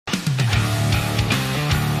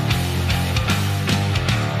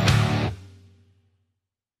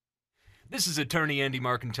This is attorney Andy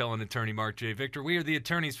Marcantel and attorney Mark J. Victor. We are the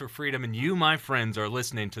attorneys for freedom, and you, my friends, are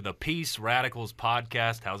listening to the Peace Radicals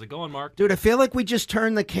podcast. How's it going, Mark? Dude, I feel like we just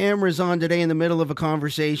turned the cameras on today in the middle of a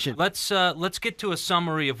conversation. Let's get to a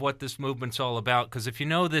summary of what this movement's all about, because if you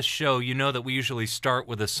know this show, you know that we usually start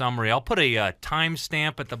with a summary. I'll put a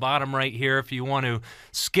timestamp at the bottom right here if you want to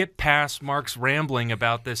skip past Mark's rambling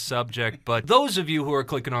about this subject. But those of you who are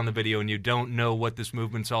clicking on the video and you don't know what this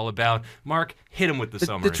movement's all about, Mark, hit him with the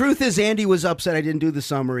summary. The truth is, Andy was upset I didn't do the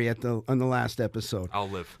summary on the last episode. I'll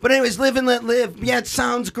live. But anyways, live and let live. Yeah, it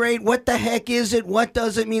sounds great. What the heck is it? What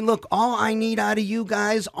does it mean? Look, all I need out of you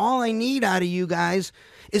guys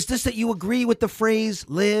is just that you agree with the phrase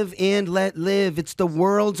live and let live. It's the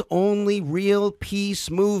world's only real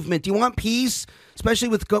peace movement. Do you want peace? Especially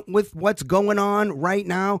with what's going on right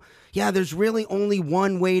now? Yeah, there's really only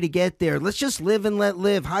one way to get there. Let's just live and let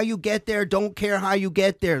live. How you get there, don't care how you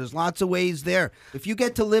get there. There's lots of ways there. If you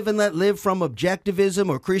get to live and let live from objectivism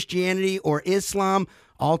or Christianity or Islam,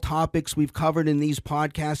 all topics we've covered in these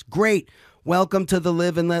podcasts, great. Welcome to the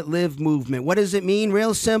live and let live movement. What does it mean?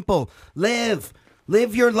 Real simple. Live.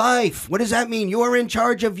 Live your life. What does that mean? You're in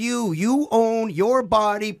charge of you. You own your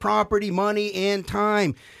body, property, money, and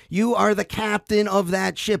time. You are the captain of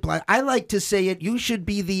that ship. I like to say it, you should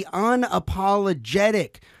be the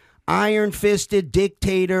unapologetic, iron-fisted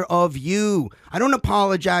dictator of you. I don't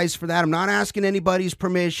apologize for that. I'm not asking anybody's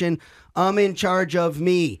permission. I'm in charge of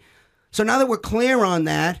me. So now that we're clear on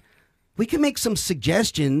that, we can make some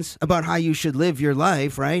suggestions about how you should live your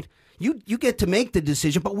life, right? You get to make the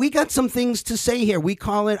decision, but we got some things to say here. We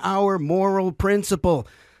call it our moral principle.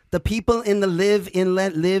 The people in the live and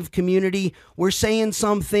let live community, we're saying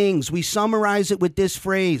some things. We summarize it with this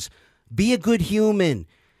phrase, be a good human.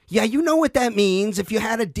 Yeah, you know what that means. If you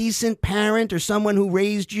had a decent parent or someone who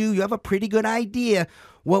raised you, you have a pretty good idea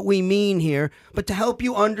what we mean here. But to help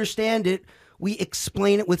you understand it, we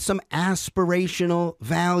explain it with some aspirational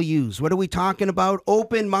values. What are we talking about?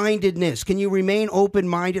 Open-mindedness. Can you remain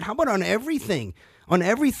open-minded? How about on everything? On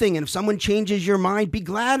everything. And if someone changes your mind, be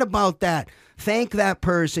glad about that. Thank that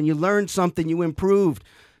person. You learned something. You improved.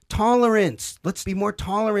 Tolerance. Let's be more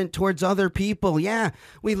tolerant towards other people. Yeah,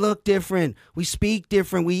 we look different. We speak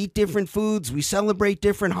different. We eat different foods. We celebrate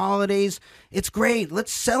different holidays. It's great.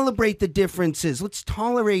 Let's celebrate the differences. Let's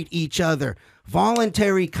tolerate each other.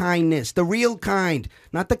 Voluntary kindness, the real kind,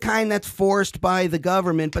 not the kind that's forced by the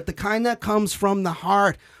government, but the kind that comes from the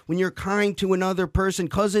heart when you're kind to another person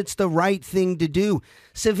because it's the right thing to do.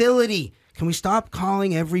 Civility. Can we stop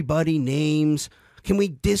calling everybody names? Can we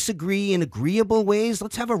disagree in agreeable ways?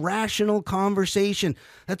 Let's have a rational conversation.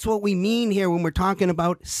 That's what we mean here when we're talking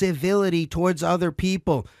about civility towards other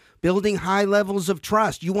people. Building high levels of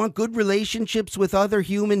trust. You want good relationships with other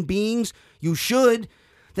human beings? You should.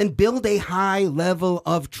 Then build a high level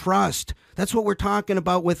of trust. That's what we're talking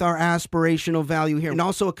about with our aspirational value here. And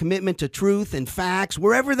also a commitment to truth and facts,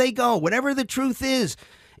 wherever they go, whatever the truth is,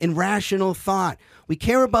 and rational thought. We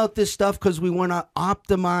care about this stuff because we want to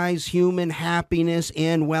optimize human happiness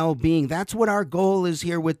and well-being. That's what our goal is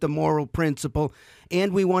here with the moral principle.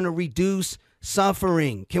 And we want to reduce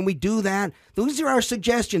suffering. Can we do that? Those are our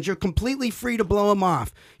suggestions. You're completely free to blow them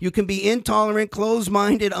off. You can be intolerant,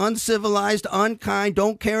 closed-minded, uncivilized, unkind,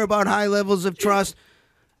 don't care about high levels of trust,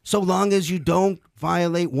 so long as you don't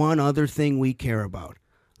violate one other thing we care about.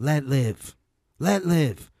 Let live. Let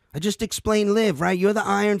live. I just explained live, right? You're the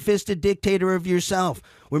iron-fisted dictator of yourself.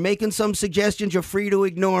 We're making some suggestions. You're free to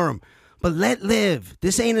ignore them. But let live.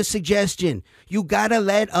 This ain't a suggestion. You gotta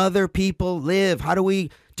let other people live. How do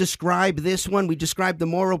we describe this one? We describe the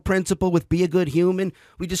moral principle with be a good human.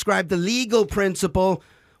 We describe the legal principle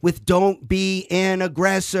with don't be an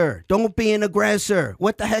aggressor. Don't be an aggressor.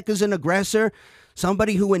 What the heck is an aggressor?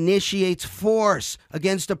 Somebody who initiates force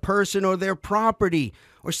against a person or their property,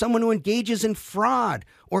 or someone who engages in fraud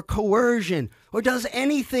or coercion or does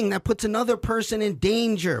anything that puts another person in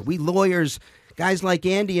danger. We lawyers, guys like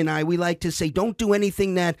Andy and I, we like to say don't do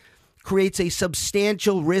anything that creates a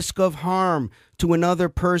substantial risk of harm to another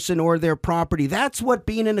person or their property. That's what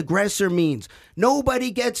being an aggressor means.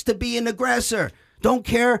 Nobody gets to be an aggressor. Don't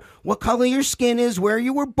care what color your skin is, where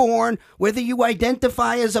you were born, whether you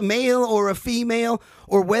identify as a male or a female,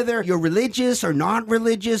 or whether you're religious or not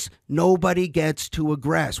religious. Nobody gets to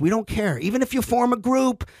aggress. We don't care. Even if you form a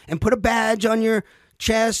group and put a badge on your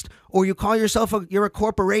chest, or you call yourself you're a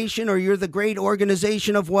corporation, or you're the great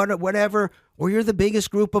organization of whatever, or you're the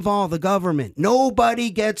biggest group of all, the government. Nobody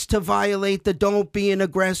gets to violate the don't be an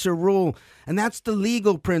aggressor rule. And that's the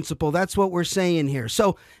legal principle. That's what we're saying here.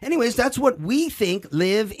 So anyways, that's what we think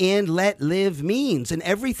live and let live means. And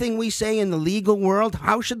everything we say in the legal world,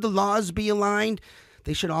 how should the laws be aligned?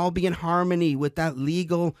 They should all be in harmony with that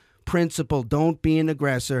legal principle. Don't be an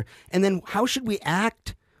aggressor. And then how should we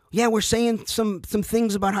act? Yeah, we're saying some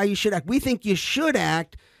things about how you should act. We think you should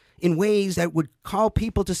act in ways that would call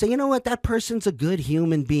people to say, you know what, that person's a good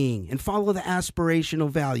human being, and follow the aspirational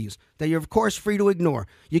values that you're, of course, free to ignore.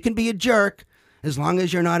 You can be a jerk as long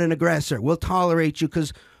as you're not an aggressor. We'll tolerate you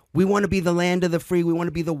because we want to be the land of the free. We want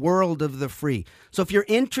to be the world of the free. So if you're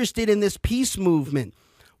interested in this peace movement,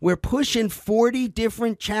 we're pushing 40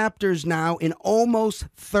 different chapters now in almost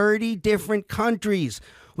 30 different countries.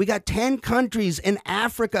 We got 10 countries in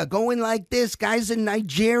Africa going like this. Guys in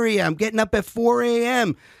Nigeria, I'm getting up at 4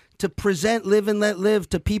 a.m. to present Live and Let Live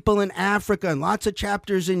to people in Africa, and lots of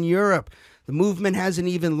chapters in Europe. The movement hasn't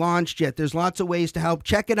even launched yet. There's lots of ways to help.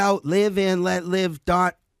 Check it out,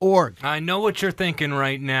 liveandletlive.org. I know what you're thinking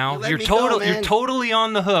right now. You're man. totally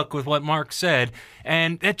on the hook with what Mark said,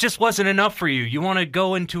 and that just wasn't enough for you. You want to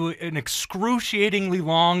go into an excruciatingly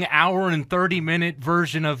long hour and 30-minute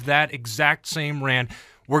version of that exact same rant.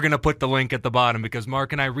 We're going to put the link at the bottom because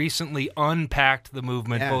Mark and I recently unpacked the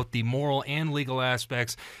movement, both the moral and legal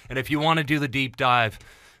aspects. And if you want to do the deep dive,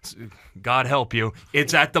 God help you,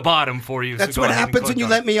 it's at the bottom for you. That's what happens when you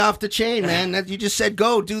let me off the chain, man. You just said,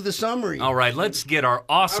 go, do the summary. All right, let's get our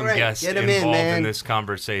awesome guest involved in this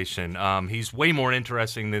conversation. He's way more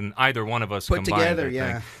interesting than either one of us put combined.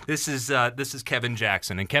 Together, This is Kevin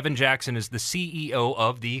Jackson, and Kevin Jackson is the CEO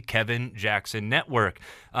of the Kevin Jackson Network.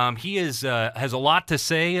 He has a lot to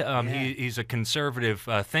say. He's a conservative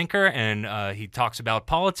thinker, and he talks about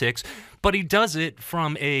politics, but he does it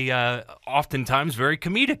from a oftentimes very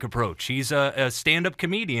comedic approach. He's a stand-up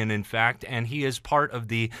comedian, in fact, and he is part of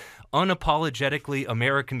the Unapologetically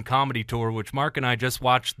American Comedy Tour, which Mark and I just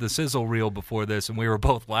watched the sizzle reel before this, and we were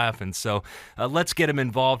both laughing. So let's get him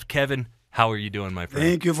involved. Kevin, how are you doing, my friend?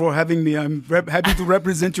 Thank you for having me. I'm happy to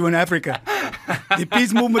represent you in Africa. The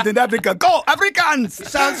peace movement in Africa. Go, Africans!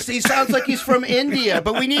 He sounds like he's from India,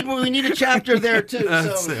 but we need a chapter there, too.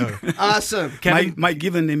 So. Awesome. My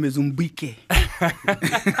given name is Umbike.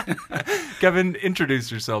 Kevin,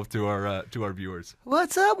 introduce yourself to our viewers.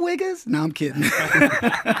 What's up, Wiggers? No, I'm kidding.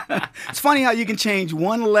 It's funny how you can change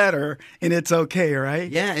one letter and it's okay, right?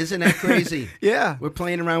 Yeah, isn't that crazy? Yeah. We're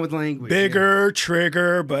playing around with language. Bigger,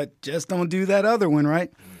 trigger, but just don't do that other one,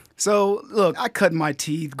 right? So, look, I cut my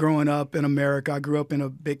teeth growing up in America. I grew up in a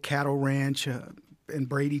big cattle ranch in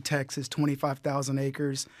Brady, Texas, 25,000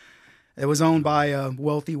 acres. It was owned by a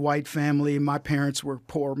wealthy white family. My parents were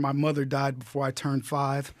poor. My mother died before I turned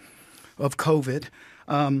 5 of COVID.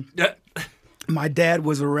 My dad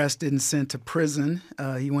was arrested and sent to prison.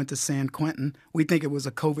 He went to San Quentin. We think it was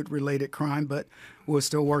a COVID-related crime, but we're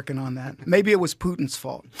still working on that. Maybe it was Putin's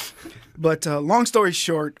fault. But long story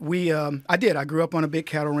short, I grew up on a big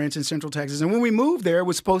cattle ranch in Central Texas. And when we moved there, it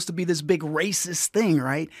was supposed to be this big racist thing,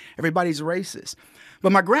 right? Everybody's racist.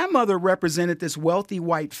 But my grandmother represented this wealthy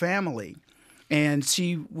white family, and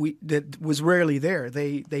that was rarely there.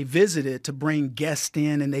 They visited to bring guests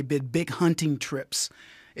in, and they did big hunting trips.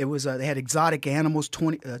 It was they had exotic animals,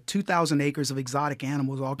 2,000 acres of exotic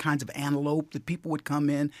animals, all kinds of antelope that people would come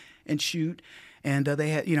in and shoot. And they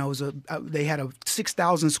had, they had a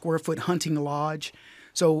 6,000 square foot hunting lodge.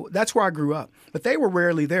 So that's where I grew up. But they were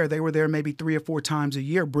rarely there. They were there maybe 3 or 4 times a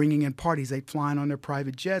year bringing in parties. They'd fly in on their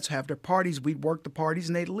private jets, have their parties. We'd work the parties,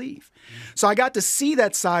 and they'd leave. So I got to see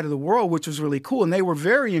that side of the world, which was really cool. And they were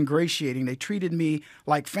very ingratiating. They treated me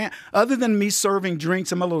like other than me serving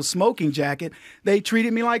drinks in my little smoking jacket, they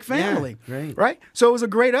treated me like family. Yeah, great. Right? So it was a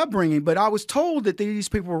great upbringing. But I was told that these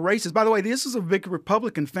people were racist. By the way, this is a big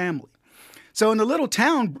Republican family. So in a little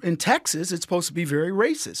town in Texas, it's supposed to be very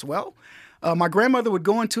racist. Well, my grandmother would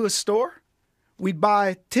go into a store. We'd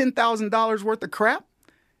buy $10,000 worth of crap,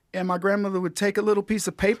 and my grandmother would take a little piece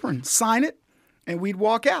of paper and sign it, and we'd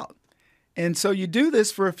walk out. And so you do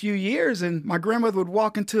this for a few years, and my grandmother would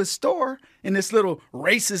walk into a store in this little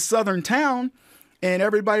racist southern town, and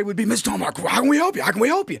everybody would be, Mr. Thomas, how can we help you? How can we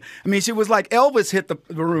help you? I mean, she was like Elvis hit the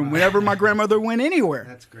room whenever my grandmother went anywhere.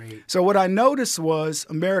 That's great. So what I noticed was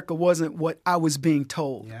America wasn't what I was being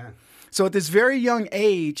told. Yeah. So at this very young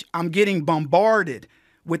age, I'm getting bombarded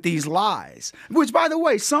with these lies, which, by the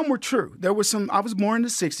way, some were true. There was some. I was born in the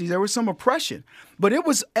 60s. There was some oppression, but it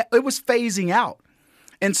was phasing out.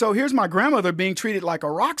 And so here's my grandmother being treated like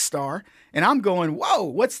a rock star, and I'm going, whoa,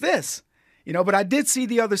 what's this? But I did see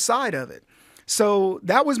the other side of it. So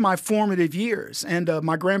that was my formative years. And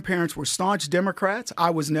my grandparents were staunch Democrats.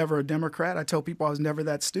 I was never a Democrat. I tell people I was never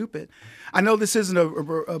that stupid. I know this isn't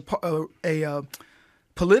a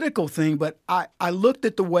political thing, but I looked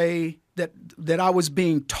at the way that I was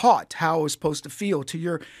being taught how I was supposed to feel.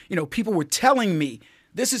 People were telling me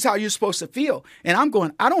This is how you're supposed to feel. And I'm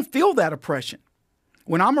going, I don't feel that oppression.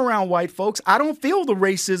 When I'm around white folks, I don't feel the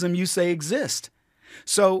racism you say exists.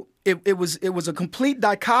 So it was a complete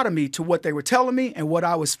dichotomy to what they were telling me and what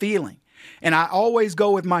I was feeling. And I always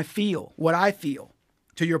go with my feel, what I feel,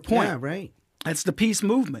 to your point. Yeah, right. It's the peace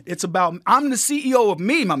movement. It's about, I'm the CEO of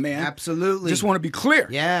me, my man. Absolutely. Just want to be clear.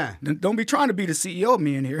 Yeah. Don't be trying to be the CEO of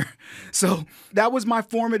me in here. So that was my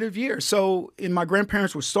formative year. So and my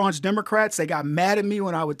grandparents were staunch Democrats. They got mad at me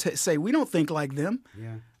when I would say, we don't think like them.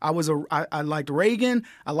 Yeah. I liked Reagan.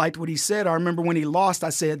 I liked what he said. I remember when he lost, I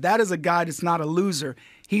said, that is a guy that's not a loser.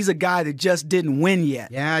 He's a guy that just didn't win yet.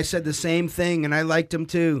 Yeah, I said the same thing, and I liked him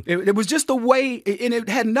too. It was just the way, and it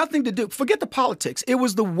had nothing to do, forget the politics. It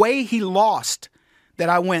was the way he lost that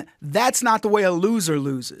I went, that's not the way a loser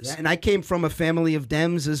loses. Yeah, and I came from a family of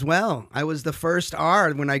Dems as well. I was the first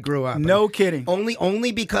R when I grew up. No kidding.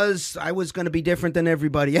 Only because I was going to be different than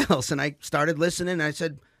everybody else. And I started listening, and I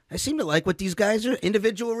said, I seem to like what these guys are.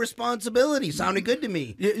 Individual responsibility sounded good to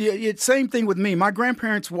me. Yeah, same thing with me. My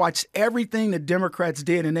grandparents watched everything the Democrats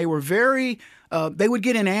did, and they were very, they would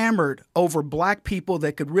get enamored over black people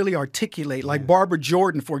that could really articulate, like Barbara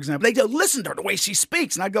Jordan, for example. They go, listen to her, the way she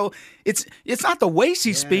speaks. And I go, it's not the way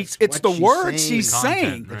she speaks, it's the words she's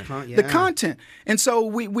saying, right. the content. And so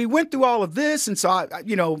we went through all of this, and so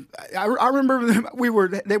I remember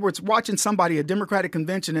they were watching somebody, a Democratic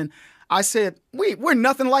convention, and I said, we're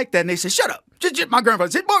nothing like that. And they said, shut up. My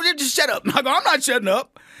grandfather said, boy, just shut up. I go, I'm not shutting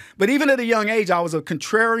up. But even at a young age, I was a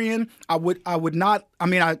contrarian.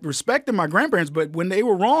 I respected my grandparents, but when they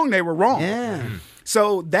were wrong, they were wrong. Yeah.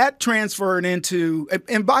 So that transferred into,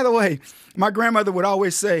 and by the way, my grandmother would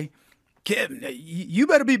always say, Kid, you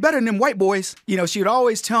better be better than them white boys. She would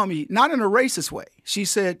always tell me, not in a racist way. She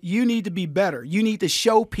said, you need to be better. You need to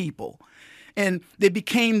show people. And it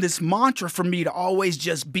became this mantra for me to always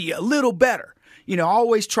just be a little better,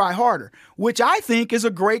 always try harder, which I think is a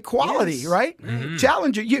great quality, right? Mm-hmm.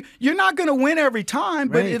 Challenger, you're not going to win every time,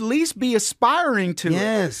 but at least be aspiring to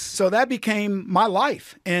it. So that became my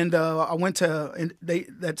life. And I went to,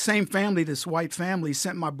 that same family, this white family,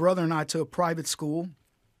 sent my brother and I to a private school,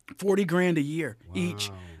 $40,000 a year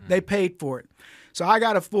each. They paid for it. So I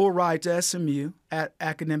got a full ride to SMU at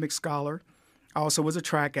academic scholar. I also was a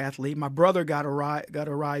track athlete. My brother got a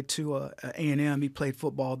ride to A&M. He played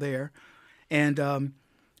football there, and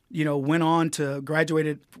went on to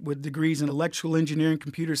graduated with degrees in electrical engineering,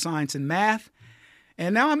 computer science, and math.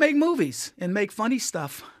 And now I make movies and make funny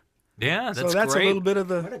stuff. Yeah, so that's great. A little bit of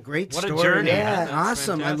the what a great story. What a journey. Yeah,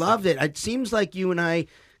 awesome. Fantastic. I loved it. It seems like you and I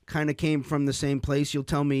kind of came from the same place. You'll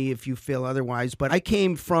tell me if you feel otherwise, but I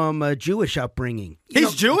came from a Jewish upbringing.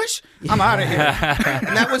 He's Jewish? I'm out of here.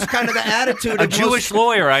 And that was kind of the attitude a of Jewish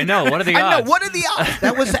lawyer, I know. What are the odds? I know. What are the odds?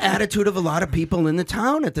 That was the attitude of a lot of people in the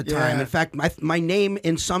town at the time. Yeah. In fact, my name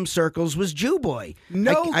in some circles was Jew Boy.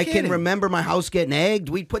 I can kidding. remember my house getting egged.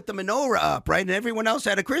 We'd put the menorah up, right? And everyone else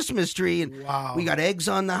had a Christmas tree. And we got eggs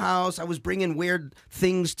on the house. I was bringing weird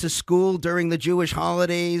things to school during the Jewish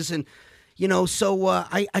holidays. And so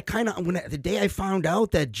I kind of, the day I found out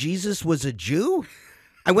that Jesus was a Jew,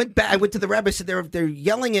 I went to the rabbi. I said, they're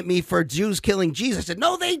yelling at me for Jews killing Jesus. I said,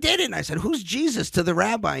 no, they didn't. I said, who's Jesus, to the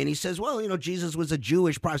rabbi? And he says, well, Jesus was a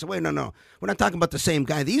Jewish prophet. I said, wait, no. We're not talking about the same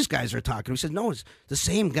guy these guys are talking. He said, no, it's the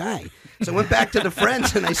same guy. So I went back to the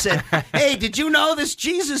friends and I said, hey, did you know this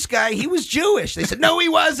Jesus guy? He was Jewish. They said, no, he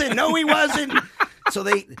wasn't. No, he wasn't. So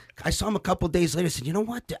I saw him a couple days later. I said, you know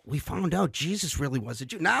what? We found out Jesus really was a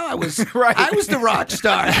Jew. Now I was I was the rock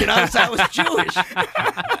star. I was Jewish.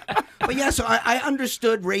 But yeah, so I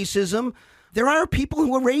understood racism. There are people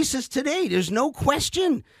who are racist today. There's no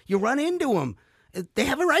question. You run into them. They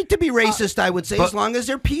have a right to be racist, I would say, as long as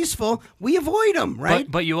they're peaceful. We avoid them, right?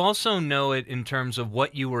 But you also know it in terms of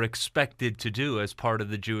what you were expected to do as part of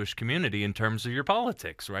the Jewish community in terms of your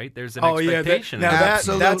politics, right? There's an expectation.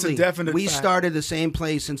 Absolutely. That's a definite We fact. started the same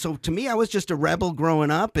place. And so to me, I was just a rebel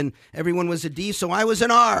growing up, and everyone was a D, so I was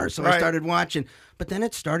an R. So I started watching. But then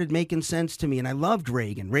it started making sense to me, and I loved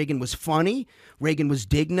Reagan. Reagan was funny. Reagan was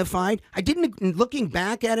dignified. Looking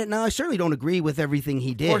back at it now, I certainly don't agree with everything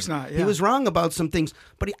he did. Of course not, yeah. He was wrong about some things,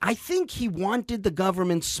 but I think he wanted the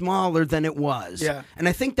government smaller than it was. Yeah. And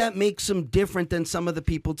I think that makes him different than some of the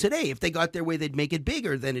people today. If they got their way, they'd make it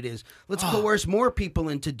bigger than it is. Let's coerce more people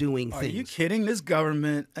into doing things. Are you kidding? This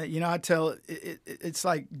government, I tell it's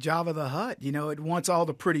like Jabba the Hutt. It wants all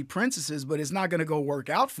the pretty princesses, but it's not going to go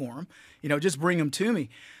work out for them. Just bring them to me.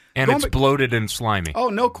 And it's bloated and slimy. Oh,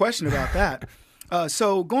 no question about that.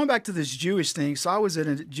 So going back to this Jewish thing, so I was at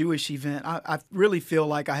a Jewish event. I really feel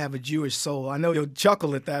like I have a Jewish soul. I know you'll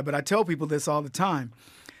chuckle at that, but I tell people this all the time.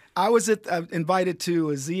 I was invited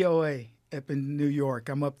to a ZOA up in New York.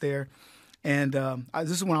 I'm up there, and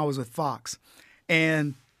this is when I was with Fox,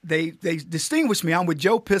 and they distinguished me. I'm with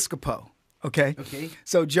Joe Piscopo. Okay.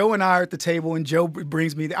 So Joe and I are at the table, and Joe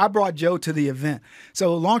brings me. I brought Joe to the event.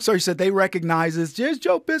 So long story short, they recognize us. There's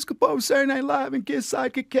Joe Piscopo, Saturday Night Live, and Kiss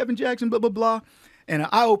sidekick Kevin Jackson, blah blah blah. And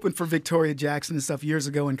I opened for Victoria Jackson and stuff years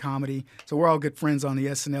ago in comedy. So we're all good friends on the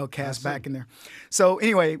SNL cast back in there. So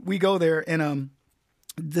anyway, we go there, and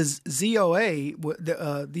the ZOA,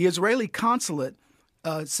 the Israeli consulate,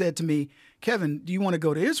 said to me, Kevin, do you want to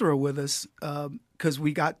go to Israel with us? Because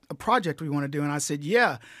we got a project we want to do. And I said,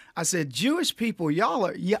 yeah. I said, Jewish people,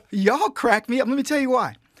 y'all crack me up. Let me tell you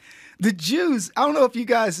why. The Jews, I don't know if you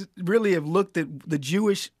guys really have looked at the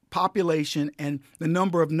Jewish population and the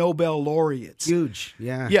number of Nobel laureates. Huge,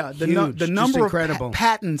 yeah. Yeah, the number of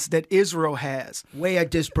patents that Israel has. Way a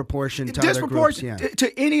disproportion to other groups. Yeah.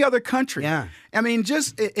 To any other country. Yeah. I mean,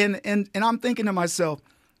 and I'm thinking to myself,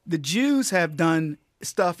 the Jews have done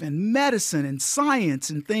stuff in medicine and science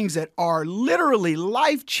and things that are literally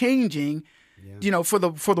life-changing, for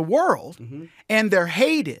the world, and they're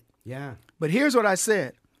hated. Yeah. But here's what I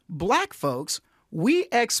said. Black folks, we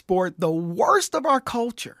export the worst of our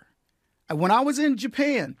culture. When I was in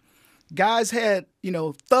Japan, guys had,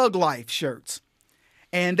 thug life shirts,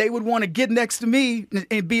 and they would want to get next to me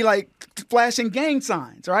and be like flashing gang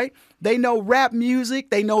signs, right? They know rap music.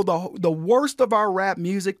 They know the worst of our rap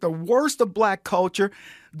music, the worst of black culture.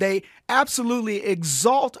 They absolutely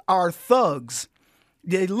exalt our thugs.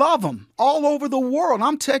 They love them all over the world.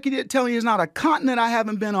 I'm telling you, there's not a continent I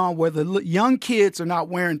haven't been on where the young kids are not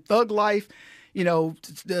wearing thug life,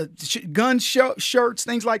 gun shirts,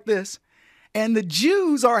 things like this. And the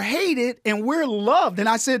Jews are hated and we're loved. And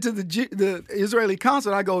I said to the Israeli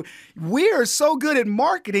consul, I go, we are so good at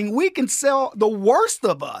marketing, we can sell the worst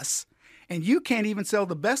of us. And you can't even sell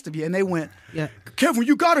the best of you. And they went, Kevin,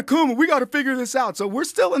 you got to come and we got to figure this out. So we're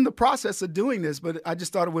still in the process of doing this, but I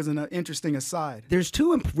just thought it was an interesting aside. There's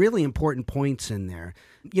two really important points in there.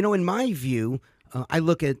 In my view, I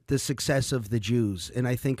look at the success of the Jews and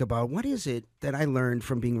I think about what is it that I learned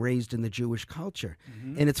from being raised in the Jewish culture.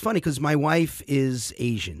 And it's funny because my wife is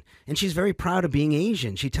Asian and she's very proud of being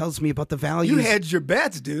Asian. She tells me about the values. You hedged your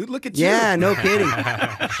bets, dude. Look at you. Yeah, no kidding.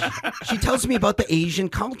 She tells me about the Asian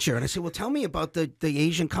culture. And I say, well, tell me about the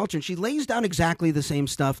Asian culture. And she lays down exactly the same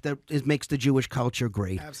stuff that makes the Jewish culture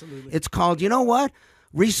great. Absolutely. It's called, you know what?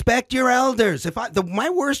 Respect your elders. My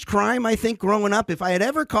worst crime, I think, growing up, if I had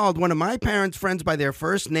ever called one of my parents' friends by their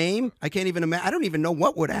first name, I can't even imagine. I don't even know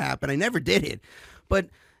what would have happened. I never did it. But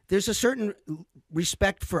there's a certain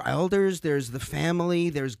respect for elders. There's the family.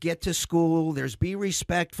 There's get to school. There's be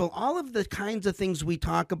respectful. All of the kinds of things we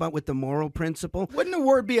talk about with the moral principle. Wouldn't the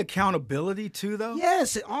word be accountability too, though?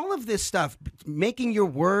 Yes, all of this stuff. Making your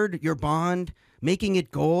word your bond. Making it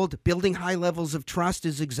gold, building high levels of trust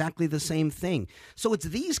is exactly the same thing. So it's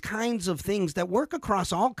these kinds of things that work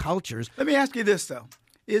across all cultures. Let me ask you this, though.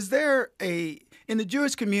 Is there in the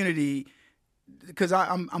Jewish community, because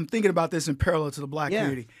I'm thinking about this in parallel to the black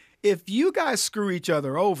community, if you guys screw each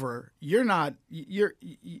other over, you're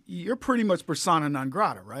pretty much persona non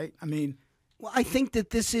grata, right? I mean... Well, I think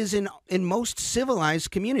that this is in most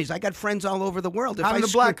civilized communities. I got friends all over the world. Not in the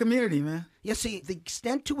black community, man. Yeah, see, the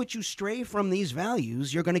extent to which you stray from these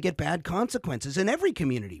values, you're going to get bad consequences in every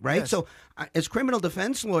community, right? Yes. So as criminal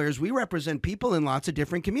defense lawyers, we represent people in lots of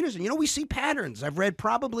different communities. And, we see patterns. I've read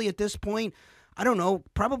probably at this point, I don't know,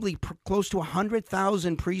 probably close to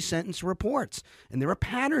 100,000 pre-sentence reports. And there are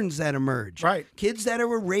patterns that emerge. Right. Kids that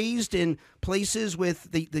are raised in places with,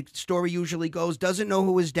 the story usually goes, doesn't know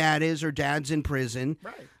who his dad is or dad's in prison.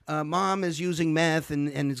 Right. Mom is using meth and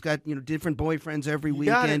has got, different boyfriends every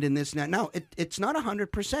weekend and this and that. No, it's not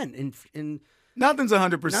 100%. Nothing's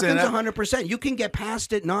 100%. Nothing's 100%. You can get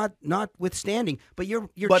past it, notwithstanding, but your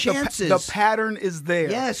chances. The pattern is there.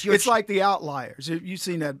 Yes, it's like The Outliers. You've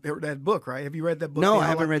seen that book, right? Have you read that book? No, I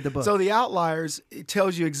haven't read the book. So The Outliers, it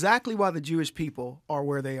tells you exactly why the Jewish people are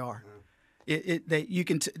where they are.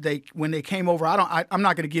 When they came over, I'm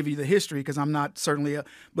not going to give you the history because I'm not certainly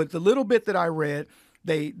but the little bit that I read.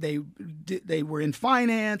 They were in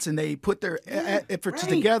finance and they put their efforts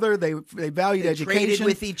together. They valued education. Traded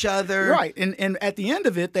with each other. Right. And at the end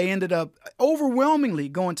of it, they ended up overwhelmingly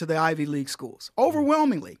going to the Ivy League schools.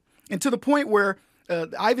 Overwhelmingly. And to the point where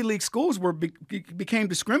the Ivy League schools became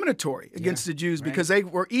discriminatory against the Jews because they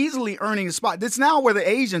were easily earning a spot. It's now where the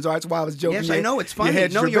Asians are. That's why I was joking. Yes, I know. It's funny.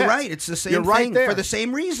 No, you're right. It's the same thing for the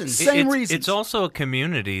same reasons. It's also a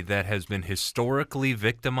community that has been historically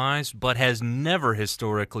victimized, but has never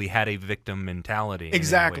historically had a victim mentality in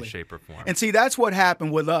any way, shape, or form. And see, that's what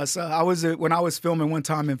happened with us. When I was filming one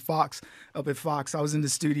time up at Fox, I was in the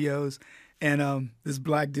studios. And this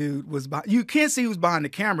black dude was behind. You can't see who's behind the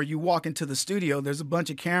camera. You walk into the studio, there's a bunch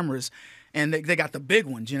of cameras, and they got the big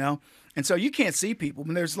ones, And so you can't see people.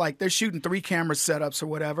 And they're shooting 3 camera setups or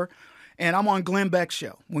whatever. And I'm on Glenn Beck's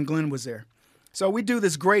show when Glenn was there. So we do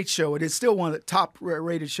this great show. It is still one of the top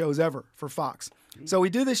rated shows ever for Fox. So we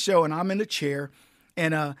do this show, and I'm in the chair,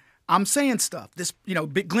 and I'm saying stuff.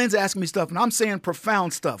 Glenn's asking me stuff, and I'm saying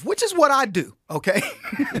profound stuff, which is what I do, okay?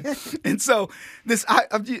 And so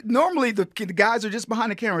normally the guys are just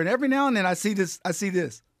behind the camera, and every now and then I see this.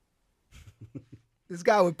 This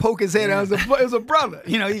guy would poke his head out. It was a brother,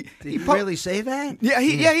 Did he really say that? Yeah,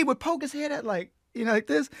 he would poke his head out like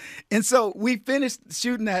this. And so we finished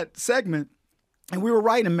shooting that segment, and we were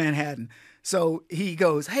right in Manhattan. So he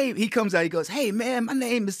goes, hey, he comes out, he goes, hey man, my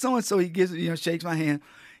name is so and so. He gives, shakes my hand.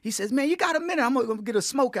 He says, man, you got a minute? I'm going to get a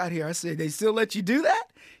smoke out here. I said, they still let you do that?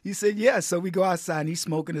 He said, yeah. So we go outside, and he's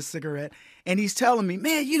smoking a cigarette. And he's telling me,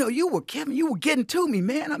 man, you were getting to me,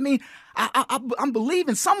 man. I mean, I'm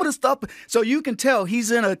believing some of the stuff. So you can tell he's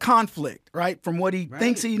in a conflict, right, from what he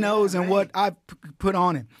thinks he knows and what I put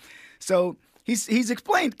on him. So he's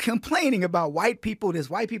complaining about white people, this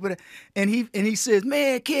white people, and he says,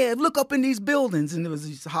 man, kid, look up in these buildings, and there was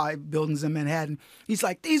these high buildings in Manhattan. He's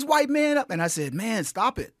like, these white men up, and I said, man,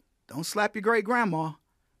 stop it, don't slap your great grandma.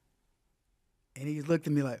 And he looked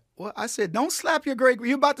at me like, what? I said, don't slap you're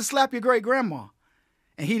about to slap your great grandma,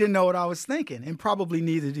 and he didn't know what I was thinking, and probably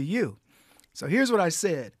neither do you. So here's what I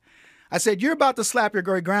said. I said, you're about to slap your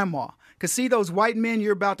great grandma, because see those white men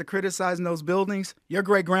you're about to criticize in those buildings, your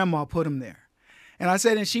great grandma put them there. And I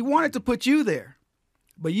said, and she wanted to put you there,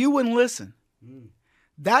 but you wouldn't listen.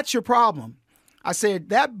 That's your problem. I said,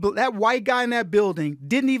 that white guy in that building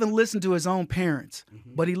didn't even listen to his own parents,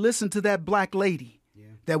 but he listened to that black lady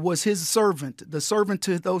that was his servant, the servant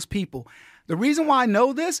to those people. The reason why I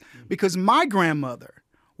know this, because my grandmother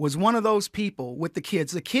was one of those people with the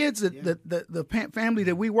kids. The kids, the family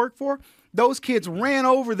that we work for, those kids ran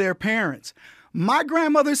over their parents. My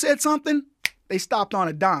grandmother said something, they stopped on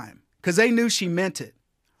a dime. Because they knew she meant it.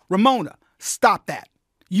 Ramona, stop that.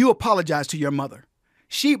 You apologize to your mother.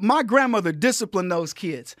 My grandmother disciplined those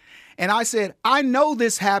kids. And I said, I know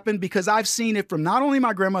this happened because I've seen it from not only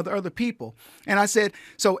my grandmother, other people. And I said,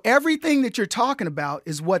 so everything that you're talking about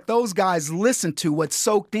is what those guys listen to, what's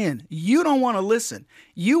soaked in. You don't want to listen.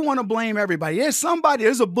 You want to blame everybody. There's a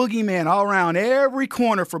boogeyman all around every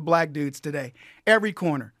corner for black dudes today. Every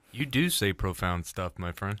corner. You do say profound stuff,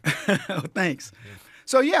 my friend. Oh, thanks. Yeah.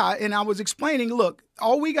 So, yeah, and I was explaining, look,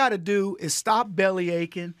 all we got to do is stop belly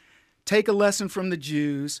aching, take a lesson from the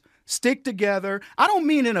Jews, stick together. I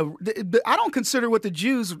don't consider what the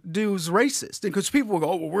Jews do as racist, because people will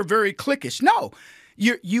go, oh, well, we're very cliquish. No,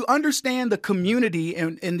 you understand the community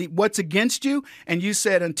and what's against you, and you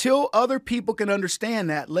said until other people can understand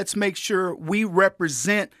that, let's make sure we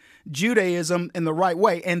represent Judaism in the right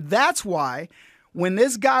way. And that's why when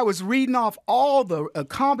this guy was reading off all the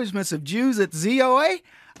accomplishments of Jews at ZOA,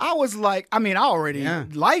 I was like, I already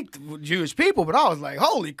liked Jewish people, but I was like,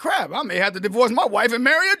 holy crap, I may have to divorce my wife and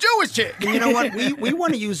marry a Jewish chick. And you know what? We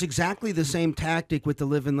want to use exactly the same tactic with the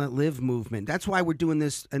Live and Let Live movement. That's why we're doing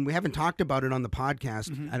this, and we haven't talked about it on the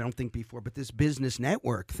podcast, I don't think before, but this business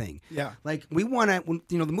network thing. Yeah. Like, we want to,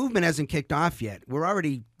 the movement hasn't kicked off yet. We're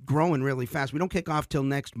already growing really fast. We don't kick off till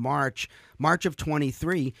next March of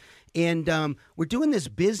 23. And we're doing this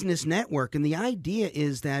business network, and the idea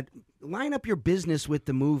is that line up your business with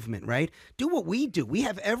the movement, right? Do what we do. We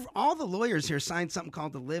have all the lawyers here signed something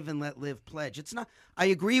called the Live and Let Live Pledge. It's not, I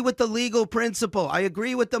agree with the legal principle. I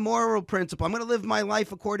agree with the moral principle. I'm going to live my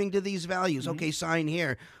life according to these values. Okay, sign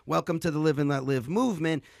here. Welcome to the Live and Let Live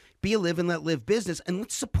movement. Be a Live and Let Live business, and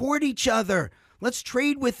let's support each other. Let's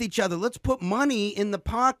trade with each other. Let's put money in the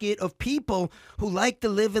pocket of people who like the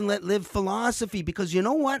Live and Let Live philosophy, because you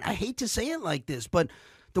know what? I hate to say it like this, but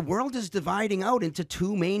the world is dividing out into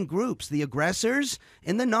two main groups, the aggressors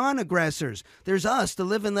and the non-aggressors. There's us, the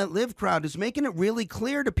Live and Let Live crowd, is making it really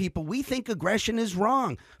clear to people we think aggression is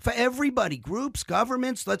wrong. For everybody, groups,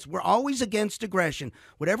 governments, we're always against aggression.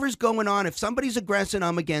 Whatever's going on, if somebody's aggressing,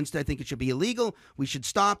 I'm against it. I think it should be illegal. We should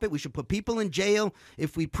stop it. We should put people in jail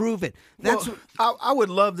if we prove it. I would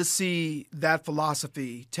love to see that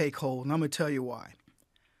philosophy take hold, and I'm going to tell you why.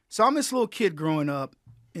 So I'm this little kid growing up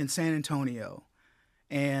in San Antonio.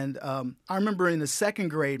 And I remember in the second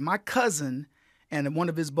grade, my cousin and one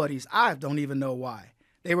of his buddies, I don't even know why,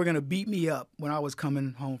 they were going to beat me up when I was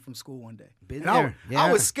coming home from school one day. Been And there.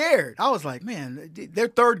 I was scared. I was like, man, they're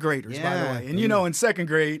third graders, by the way. And, in second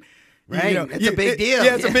grade, right? It's a big deal.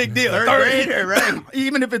 Yeah, it's a big deal. Third grader, right?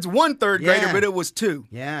 Even if it's one third grader, but it was two.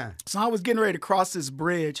 Yeah. So I was getting ready to cross this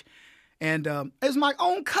bridge, and it was my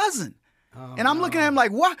own cousin. Oh, and I'm looking at him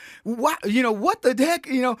like, what, what the heck,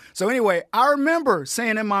 So anyway, I remember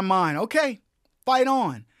saying in my mind, okay, fight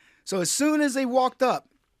on. So as soon as they walked up,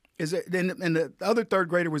 and the other third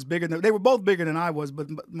grader was bigger than, they were both bigger than I was, but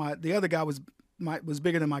the other guy was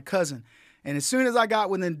bigger than my cousin. And as soon as I got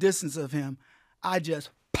within distance of him, I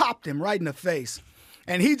just popped him right in the face.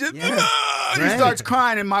 And he just, he starts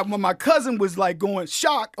crying. And when my cousin was like going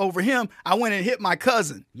shocked over him, I went and hit my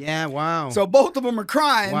cousin. Yeah, wow. So both of them are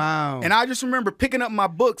crying. Wow. And I just remember picking up my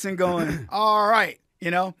books and going, all right,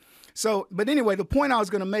 So, but anyway, the point I was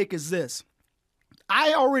going to make is this.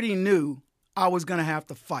 I already knew I was going to have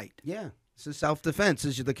to fight. Yeah. So self-defense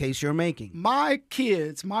is the case you're making. My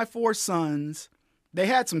kids, my 4 sons, they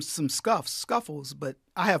had some scuffles, but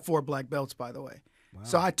I have 4 black belts, by the way. Wow.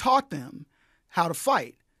 So I taught them how to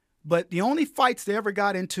fight. But the only fights they ever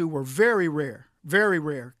got into were very rare,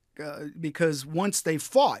 because once they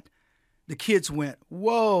fought, the kids went,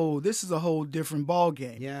 whoa, this is a whole different ball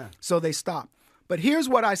game. Yeah. So they stopped. But here's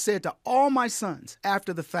what I said to all my sons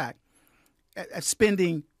after the fact,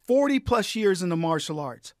 spending 40 plus years in the martial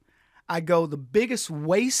arts. I go, the biggest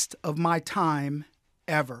waste of my time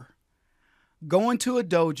ever, going to a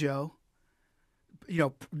dojo,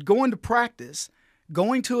 going to practice,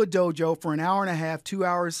 going to a dojo for an hour and a half, 2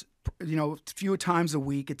 hours, a few times a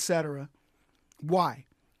week, etc. Why?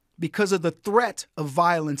 Because of the threat of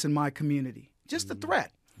violence in my community. Just the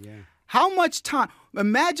threat. Yeah. How much time?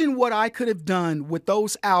 Imagine what I could have done with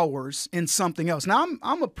those hours in something else. Now,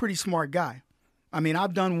 I'm a pretty smart guy. I mean,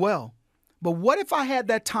 I've done well. But what if I had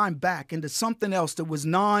that time back into something else that was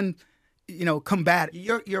combative?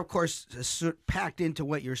 You're of course packed into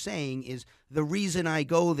what you're saying is the reason I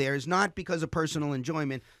go there is not because of personal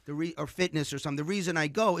enjoyment or fitness or something. The reason I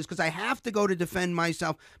go is because I have to go to defend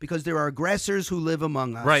myself because there are aggressors who live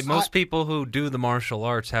among us. Right. Most people who do the martial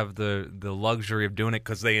arts have the luxury of doing it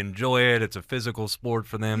because they enjoy it. It's a physical sport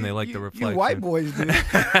for them. They like the reflection. You white boys do.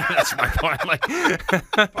 That's my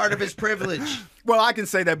point. Part of his privilege. Well, I can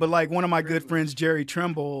say that, but like one of my good friends, Jerry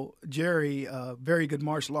Trimble, very good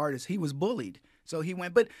martial artist, he was bullied. So he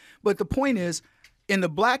went. But the point is, in the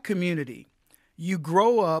black community, you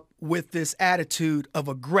grow up with this attitude of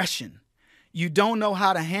aggression. You don't know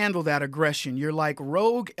how to handle that aggression. You're like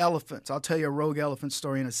rogue elephants. I'll tell you a rogue elephant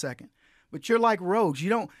story in a second. But you're like rogues.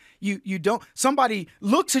 You don't. Somebody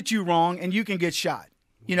looks at you wrong and you can get shot.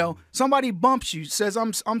 Somebody bumps you, says,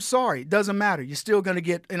 I'm sorry. It doesn't matter. You're still going to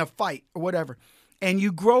get in a fight or whatever. And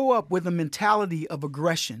you grow up with a mentality of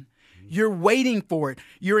aggression. You're waiting for it.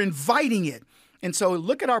 You're inviting it. And so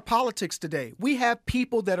look at our politics today. We have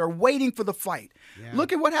people that are waiting for the fight. Yeah.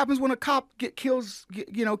 Look at what happens when a cop kills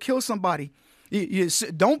somebody.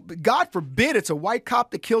 God forbid it's a white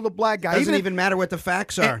cop that killed a black guy. Doesn't even matter what the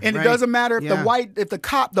facts are. And it doesn't matter if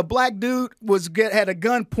the black dude had a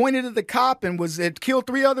gun pointed at the cop and it killed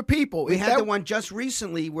 3 other people. We had the one just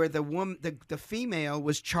recently where the female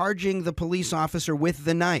was charging the police officer with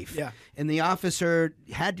the knife. Yeah. And the officer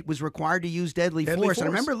was required to use deadly force. And I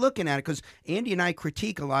remember looking at it because Andy and I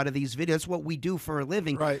critique a lot of these videos. That's what we do for a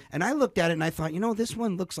living. Right. And I looked at it and I thought, this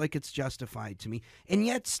one looks like it's justified to me. And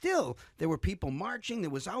yet still, there were people marching.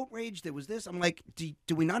 There was outrage. There was this. I'm like,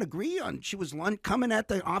 do we not agree on she was coming at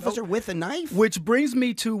the officer with a knife? Which brings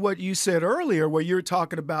me to what you said earlier where you're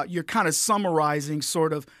talking about, you're kind of summarizing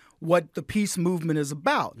sort of what the peace movement is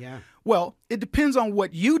about. Yeah. Well, it depends on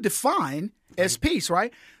what you define as peace,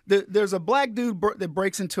 right? There's a black dude that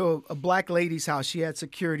breaks into a black lady's house. She had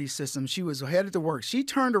security systems. She was headed to work. She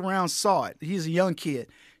turned around, saw it. He's a young kid.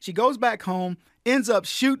 She goes back home, ends up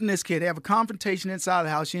shooting this kid. They have a confrontation inside the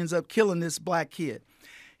house. She ends up killing this black kid.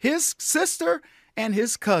 His sister and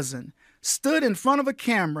his cousin stood in front of a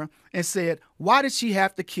camera and said, why did she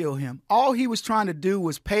have to kill him? All he was trying to do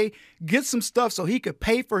was get some stuff so he could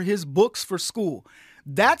pay for his books for school.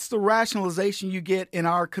 That's the rationalization you get in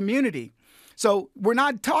our community. So we're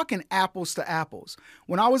not talking apples to apples.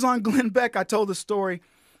 When I was on Glenn Beck, I told the story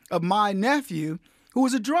of my nephew who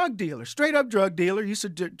was a drug dealer, straight up drug dealer, used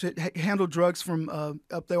to handle drugs from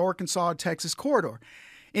up the Arkansas, Texas corridor.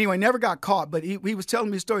 Anyway, never got caught, but he was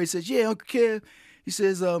telling me a story. He says, yeah, Uncle Kev, he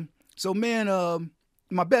says,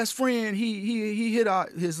 my best friend, he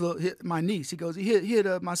hit my niece. He goes, he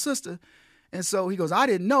hit my sister, And so he goes, I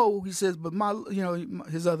didn't know. He says, but my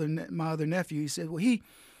other nephew, he said, well,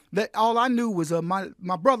 that all I knew was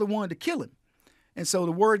my brother wanted to kill him. And so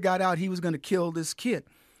the word got out he was going to kill this kid.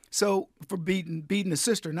 So for beating his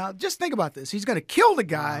sister. Now, just think about this. He's going to kill the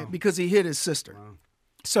guy because he hit his sister. Wow.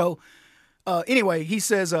 So anyway, he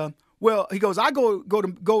says, well, he goes, I go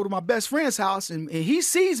to my best friend's house, and he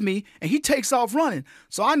sees me, and he takes off running.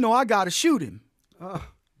 So I know I got to shoot him. Oh.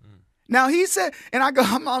 Now, he said, and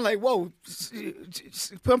I'm like, whoa,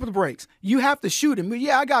 pump the brakes. You have to shoot him.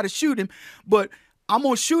 Yeah, I got to shoot him, but I'm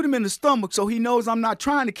going to shoot him in the stomach so he knows I'm not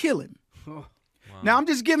trying to kill him. Oh. Wow. Now, I'm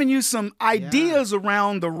just giving you some ideas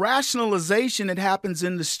around the rationalization that happens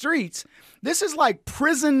in the streets. This is like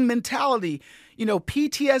prison mentality,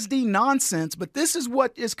 PTSD nonsense, but this is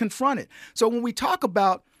what is confronted. So when we talk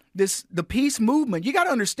about the peace movement, you got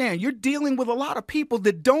to understand, you're dealing with a lot of people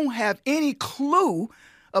that don't have any clue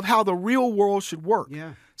of how the real world should work.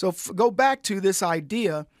 Yeah. So go back to this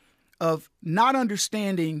idea of not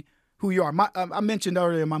understanding who you are. I mentioned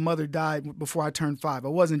earlier my mother died before I turned 5. I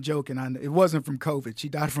wasn't joking. It wasn't from COVID. She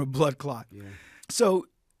died from a blood clot. Yeah. So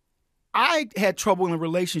I had trouble in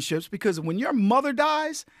relationships because when your mother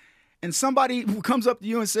dies and somebody comes up to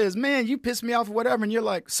you and says, man, you pissed me off or whatever, and you're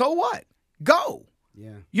like, so what? Go.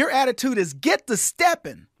 Yeah. Your attitude is get to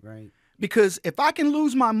stepping. Right. Because if I can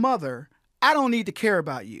lose my mother, I don't need to care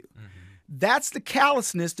about you. Mm-hmm. That's the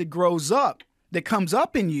callousness that grows up, that comes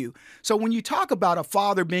up in you. So when you talk about a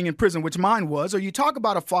father being in prison, which mine was, or you talk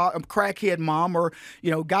about a crackhead mom, or,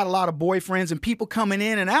 got a lot of boyfriends and people coming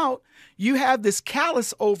in and out, you have this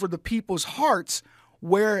callous over the people's hearts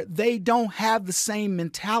where they don't have the same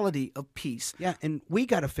mentality of peace. Yeah, and we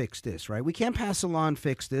got to fix this, right? We can't pass a law and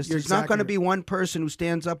fix this. There's not going to be one person who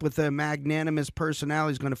stands up with a magnanimous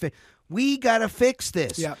personality who's going to fix. We got to fix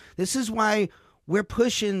this. Yeah. This is why we're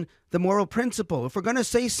pushing the moral principle. If we're going to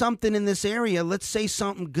say something in this area, let's say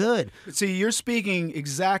something good. See, you're speaking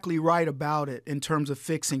exactly right about it in terms of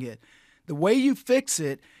fixing it. The way you fix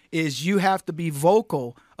it is you have to be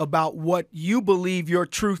vocal about what you believe your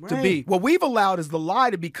truth to be. What we've allowed is the lie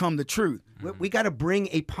to become the truth. We got to bring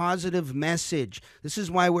a positive message. This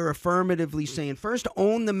is why we're affirmatively saying, first,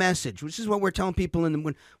 own the message, which is what we're telling people.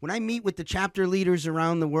 When I meet with the chapter leaders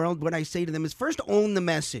around the world, what I say to them is, first, own the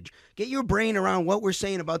message. Get your brain around what we're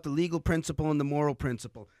saying about the legal principle and the moral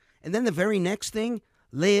principle. And then the very next thing,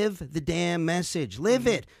 live the damn message. Live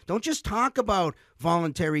it. Don't just talk about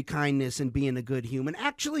voluntary kindness and being a good human.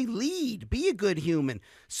 Actually lead. Be a good human.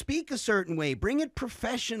 Speak a certain way. Bring it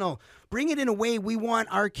professional. Bring it in a way we want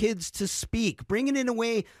our kids to speak. Bring it in a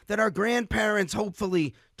way that our grandparents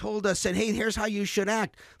hopefully told us, said, hey, here's how you should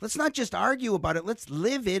act. Let's not just argue about it. Let's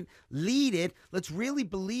live it, lead it. Let's really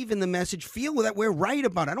believe in the message, feel that we're right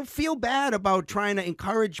about it. I don't feel bad about trying to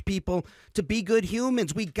encourage people to be good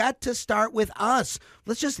humans. We got to start with us.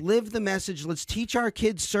 Let's just live the message. Let's teach our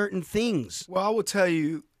kids certain things. Well, I will tell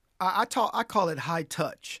you, I call it high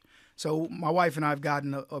touch. So my wife and I have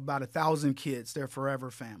gotten about 1,000 kids. They're forever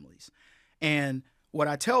families. And what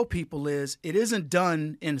I tell people is it isn't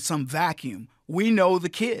done in some vacuum. We know the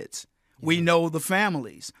kids. We know the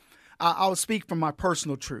families. I'll speak from my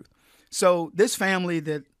personal truth. So this family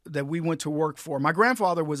that we went to work for, my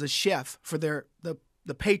grandfather was a chef for the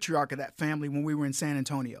patriarch of that family when we were in San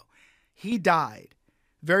Antonio. He died.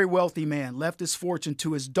 Very wealthy man, left his fortune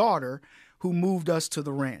to his daughter, who moved us to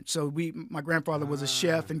the ranch. So my grandfather was a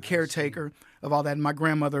chef and caretaker of all that, and my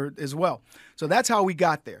grandmother as well. So that's how we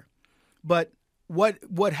got there. But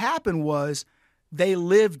what happened was they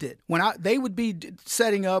lived it. When they would be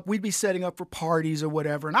setting up, we'd be setting up for parties or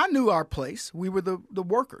whatever, and I knew our place. We were the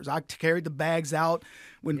workers. I carried the bags out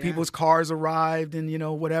when people's cars arrived and,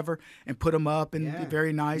 whatever, and put them up and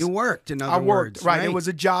very nice. You worked, in other words. Right. It was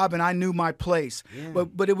a job, and I knew my place. Yeah.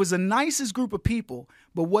 But it was the nicest group of people.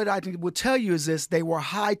 But what I will tell you is this, they were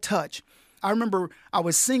high touch. I remember I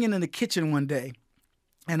was singing in the kitchen one day,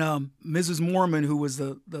 and Mrs. Mormon, who was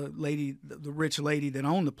the lady, the rich lady that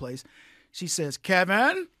owned the place, she says,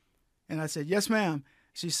 Kevin? And I said, yes, ma'am.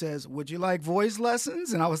 She says, would you like voice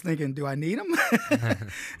lessons? And I was thinking, do I need them?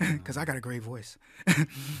 Because I got a great voice.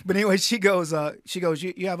 But anyway, she goes,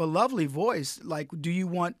 you have a lovely voice. Like, do you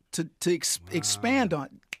want to expand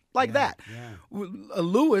on like that? Yeah.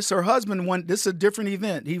 Lewis, her husband, this is a different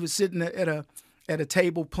event. He was sitting at a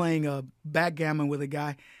table playing backgammon with a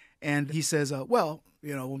guy. And he says,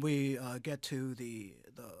 when we get to the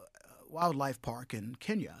wildlife park in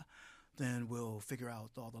Kenya, then we'll figure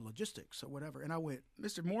out all the logistics or whatever. And I went,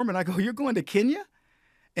 Mr. Mormon, I go, you're going to Kenya?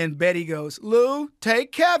 And Betty goes, Lou,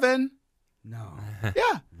 take Kevin. No.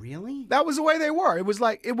 Yeah. Really? That was the way they were. It was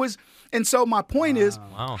like, it was. And so my point is,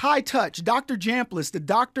 high touch. Dr. Jamplis, the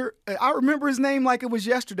doctor, I remember his name like it was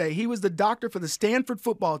yesterday. He was the doctor for the Stanford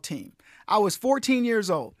football team. I was 14 years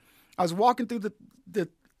old. I was walking through the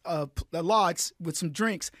lodge with some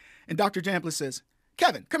drinks, and Dr. Jamplis says,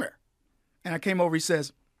 Kevin, come here. And I came over. He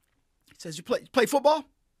says, you play football?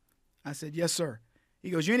 I said, yes, sir. He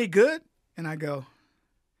goes, you any good? And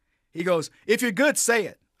he goes, if you're good, say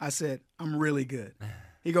it. I said, I'm really good.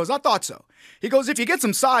 He goes, I thought so. He goes, if you get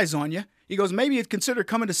some size on you, he goes, maybe you'd consider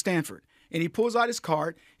coming to Stanford. And he pulls out his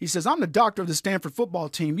card. He says, I'm the doctor of the Stanford football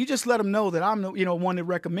team. You just let him know that I'm the one that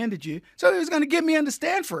recommended you. So he was going to get me into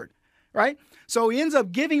Stanford, right? So he ends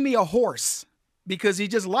up giving me a horse because he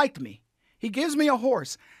just liked me. He gives me a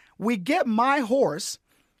horse. We get my horse.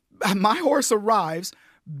 My horse arrives.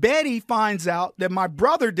 Betty finds out that my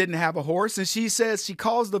brother didn't have a horse, and she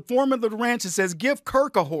calls the foreman of the ranch and says, give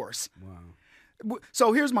Kirk a horse. Wow.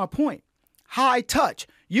 So here's my point. High touch.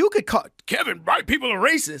 You could call Kevin, white people are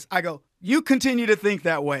racist. I go, you continue to think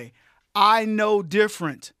that way. I know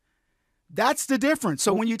different. That's the difference.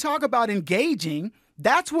 So when you talk about engaging,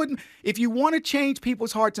 that's what, if you want to change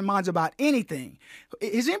people's hearts and minds about anything,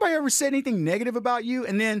 has anybody ever said anything negative about you?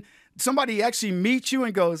 And then somebody actually meets you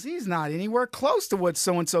and goes, he's not anywhere close to what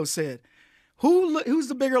so-and-so said. Who's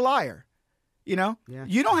the bigger liar? You know,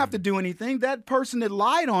 You don't have to do anything. That person that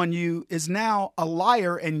lied on you is now a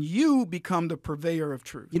liar, and you become the purveyor of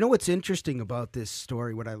truth. You know what's interesting about this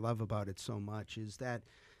story, what I love about it so much, is that,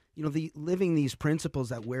 living these principles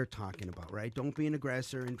that we're talking about, right? Don't be an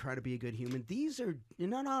aggressor and try to be a good human. These are,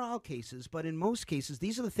 not all cases, but in most cases,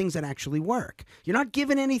 these are the things that actually work. You're not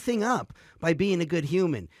giving anything up by being a good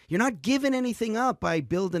human. You're not giving anything up by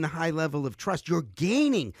building a high level of trust. You're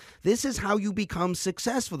gaining. This is how you become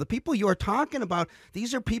successful. The people you're talking about,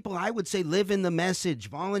 these are people I would say live in the message,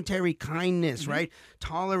 voluntary kindness, right?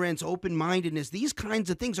 Tolerance, open-mindedness. These kinds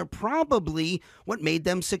of things are probably what made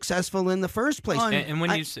them successful in the first place. And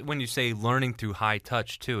when you say learning through high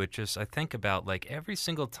touch too, I think about like every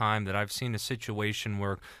single time that I've seen a situation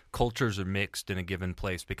where cultures are mixed in a given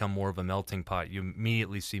place, become more of a melting pot, you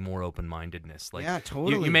immediately see more open-mindedness. Like, yeah,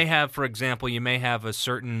 totally. You may have, for example, a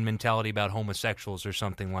certain mentality about homosexuals or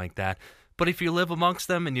something like that. But if you live amongst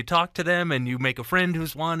them and you talk to them and you make a friend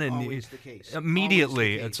who's one, and always the case.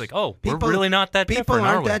 Immediately Always the it's case. like, we're really not that different, are we?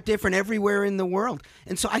 People aren't that different everywhere in the world.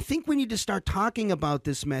 And so I think we need to start talking about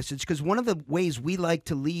this message, because one of the ways we like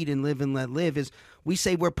to lead and live and let live is we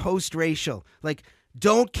say we're post-racial. Like,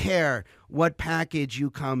 don't care what package you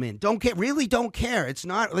come in. Don't care. It's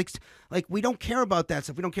not like we don't care about that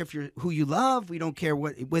stuff. We don't care if you're who you love. We don't care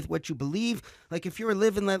what you believe. Like, if you're a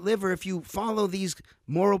live and let live, or if you follow these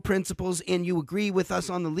moral principles and you agree with us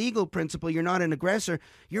on the legal principle, you're not an aggressor.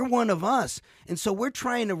 You're one of us. And so we're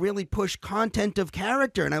trying to really push content of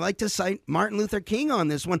character. And I like to cite Martin Luther King on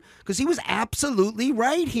this one, because he was absolutely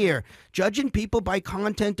right here. Judging people by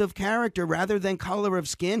content of character rather than color of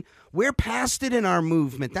skin. We're past it in our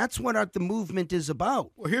movement. That's what the movement is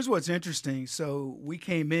about. Well, here's what's interesting. So we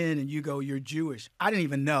came in and you go, you're Jewish. I didn't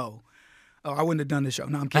even know. Oh, I wouldn't have done the show.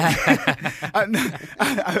 No, I'm kidding.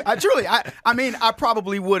 I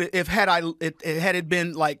probably would have, if had it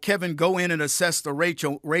been like, Kevin, go in and assess the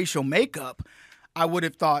racial makeup, I would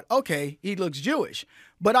have thought, okay, he looks Jewish.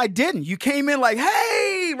 But I didn't. You came in like,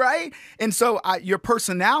 hey, right? And so your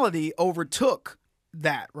personality overtook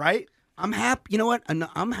that, right? I'm happy. You know what?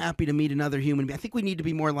 I'm happy to meet another human being. I think we need to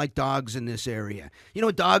be more like dogs in this area.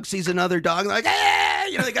 A dog sees another dog, like, hey!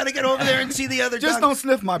 They got to get over there and see the other dog. Just don't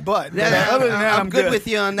sniff my butt. Other than that, I'm good with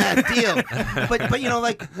you on that deal. But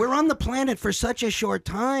we're on the planet for such a short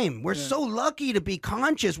time. We're so lucky to be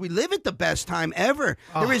conscious. We live at the best time ever.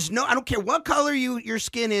 There is I don't care what color your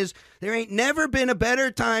skin is. There ain't never been a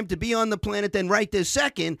better time to be on the planet than right this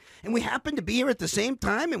second. And we happen to be here at the same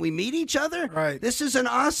time, and we meet each other. Right. This is an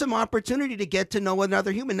awesome opportunity to get to know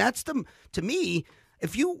another human. That's to me.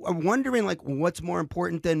 If you are wondering, like, what's more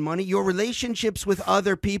important than money, your relationships with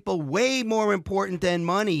other people, way more important than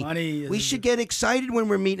money. We should get excited when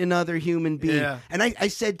we're meeting another human being. Yeah. And I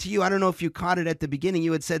said to you, I don't know if you caught it at the beginning,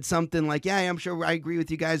 you had said something like, yeah, I'm sure I agree with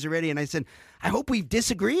you guys already. And I said, I hope we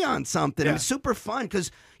disagree on something. Yeah. It was super fun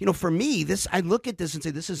because, for me, I look at this and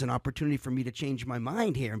say, this is an opportunity for me to change my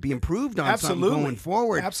mind here and be improved on something going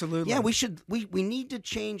forward. Absolutely. Yeah, we need to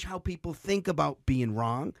change how people think about being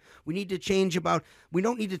wrong. We need to change we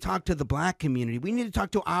don't need to talk to the black community. We need to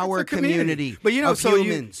talk to our community. But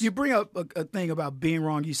humans. you bring up a thing about being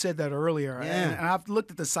wrong. You said that earlier. Yeah. And I've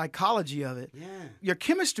looked at the psychology of it. Yeah. Your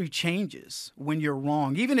chemistry changes when you're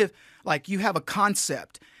wrong. Even if, like, you have a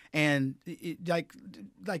concept and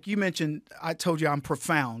like you mentioned, I told you I'm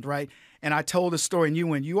profound, right? And I told a story, and you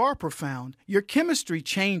went, you are profound. Your chemistry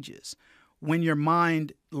changes when your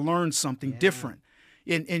mind learns something different.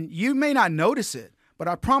 And you may not notice it, but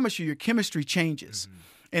I promise you, your chemistry changes.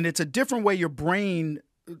 And it's a different way your brain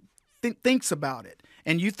thinks about it.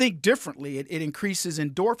 And you think differently. It increases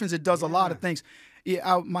endorphins. It does a lot of things.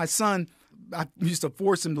 My son, I used to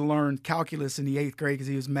force him to learn calculus in the 8th grade because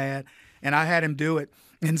he was mad. And I had him do it.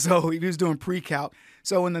 And so he was doing pre-calc.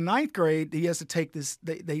 So in the 9th grade, he has to take this,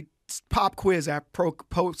 they pop quiz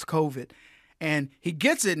post-COVID. And he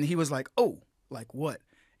gets it, and he was like, oh, like what?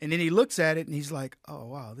 And then he looks at it, and he's like, oh,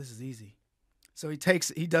 wow, this is easy. So he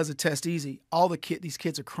does a test easy. These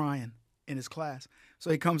kids are crying in his class. So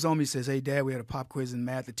he comes home, he says, hey, Dad, we had a pop quiz in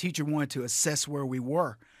math. The teacher wanted to assess where we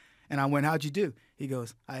were. And I went, how'd you do? He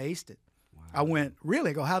goes, I aced it. Wow. I went,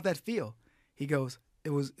 really? I go, how'd that feel? He goes,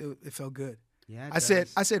 it felt good. Yeah, I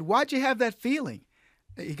said, why'd you have that feeling?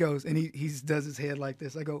 He goes, and he does his head like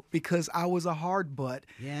this. I go, because I was a hard butt.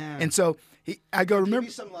 Yeah. And so I go, remember. Give me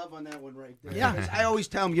some love on that one right there. Yeah. I always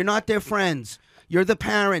tell them, you're not their friends. You're the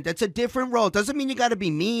parent. That's a different role. It doesn't mean you got to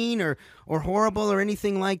be mean or horrible or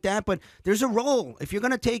anything like that, but there's a role. If you're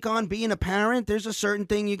going to take on being a parent, there's a certain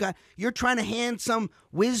thing you're trying to hand some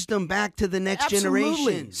wisdom back to the next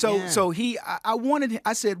generation. So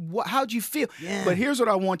I said, how'd you feel? Yeah. But here's what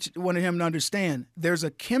I wanted him to understand. There's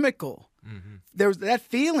a chemical. There's that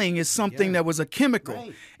feeling is something that was a chemical.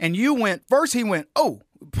 Right. And he went, oh,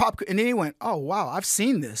 pop, and then he went, oh, wow, I've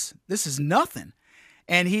seen this. This is nothing.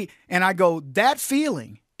 And I go, that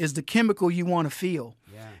feeling is the chemical you want to feel.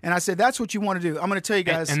 Yeah. And I said, that's what you want to do. I'm going to tell you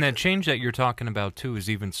guys. And that change that you're talking about, too, is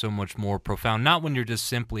even so much more profound. Not when you're just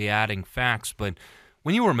simply adding facts, but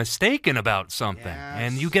when you were mistaken about something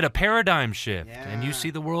and you get a paradigm shift and you see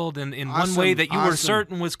the world in one way that you were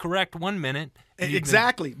certain was correct 1 minute.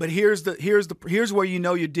 Exactly. But here's where you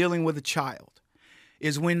know you're dealing with a child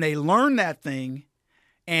is when they learn that thing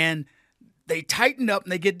and they tighten up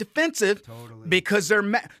and they get defensive because they're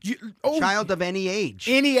child of any age.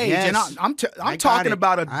 Any age. Yes. And I'm talking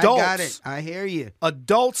about adults. I got it. I hear you.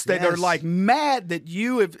 Adults that are like mad that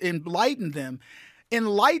you have enlightened them.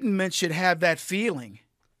 Enlightenment should have that feeling.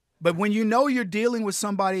 But when you know you're dealing with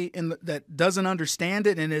somebody that doesn't understand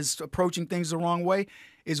it and is approaching things the wrong way,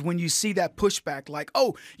 is when you see that pushback like,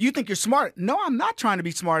 oh, you think you're smart. No, I'm not trying to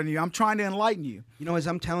be smarter than you. I'm trying to enlighten you. You know, as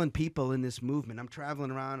I'm telling people in this movement, I'm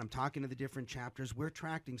traveling around, I'm talking to the different chapters, we're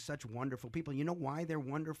attracting such wonderful people. You know why they're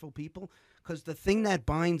wonderful people? Because the thing that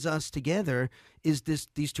binds us together is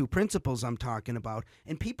these two principles I'm talking about.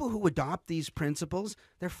 And people who adopt these principles,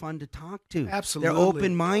 they're fun to talk to. Absolutely. They're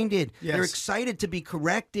open-minded. Yes. They're excited to be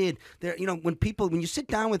corrected. They're, when you sit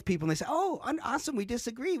down with people and they say, oh, awesome, we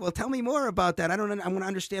disagree. Well, tell me more about that. I want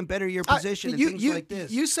to understand better your position and things like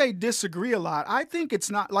this. You say disagree a lot. I think it's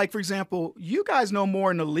not, like, for example, you guys know more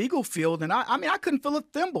in the legal field than I mean, I couldn't fill a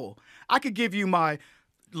thimble. I could give you my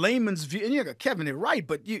layman's view, and you go, Kevin, you're right,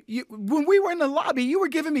 but you when we were in the lobby, you were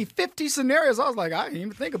giving me 50 scenarios. I was like, I didn't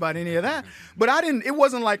even think about any of that. But it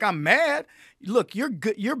wasn't like I'm mad. Look, you're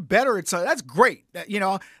good, you're better at something. That's great.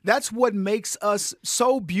 That's what makes us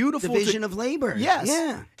so beautiful. Division of labor. Yes.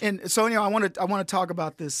 Yeah. And so I want to talk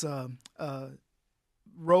about this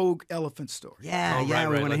rogue elephant story. Yeah,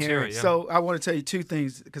 we want to hear it. Yeah. So I want to tell you two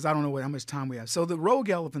things because I don't know how much time we have. So the rogue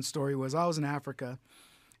elephant story was I was in Africa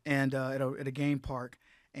and at a game park,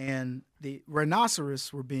 and the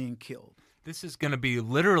rhinoceros were being killed. This is going to be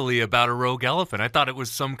literally about a rogue elephant. I thought it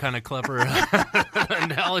was some kind of clever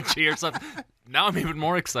analogy or something. Now I'm even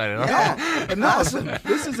more excited. Yeah, no,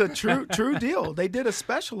 this is a true deal. They did a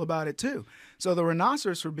special about it too. So the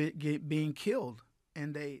rhinoceros were being killed,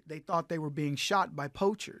 and they thought they were being shot by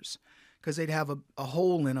poachers because they'd have a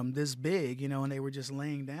hole in them this big, and they were just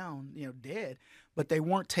laying down, dead. But they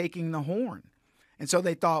weren't taking the horn. And so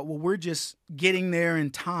they thought, well, we're just getting there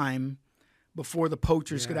in time before the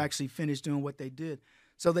poachers could actually finish doing what they did.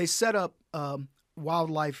 So they set up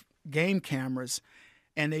wildlife game cameras,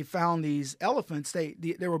 and they found these elephants.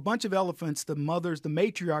 There were a bunch of elephants. The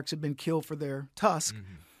matriarchs had been killed for their tusk.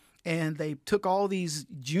 Mm-hmm. And they took all these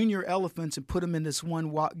junior elephants and put them in this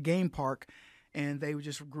one game park, and they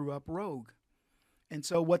just grew up rogue. And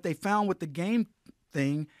so what they found with the game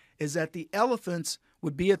thing is that the elephants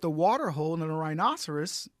would be at the water hole, and the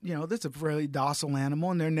rhinoceros, this is a fairly docile animal,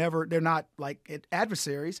 and they're not like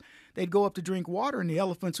adversaries. They'd go up to drink water, and the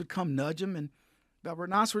elephants would come nudge them, and the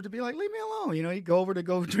rhinoceros would be like, leave me alone. He'd go over to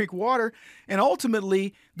go drink water. And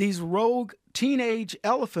ultimately, these rogue teenage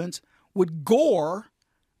elephants would gore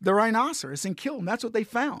the rhinoceros and kill him. That's what they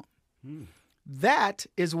found. That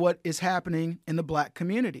is what is happening in the black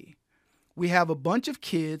community. We have a bunch of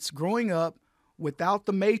kids growing up without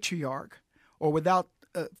the matriarch or without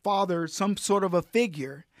father, some sort of a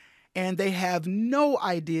figure, and they have no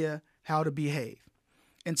idea how to behave.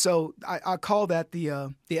 And so I call that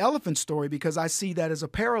the elephant story because I see that as a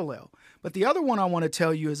parallel. But the other one I want to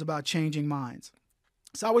tell you is about changing minds.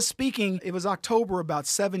 So I was speaking, it was October about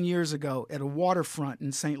 7 years ago at a waterfront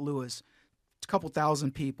in St. Louis, a couple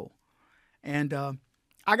thousand people. And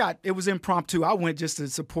it was impromptu. I went just to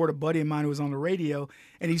support a buddy of mine who was on the radio,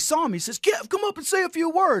 and he saw me. He says, Kev, come up and say a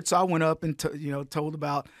few words. So I went up and told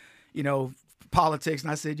about, politics. And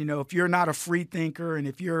I said, if you're not a free thinker and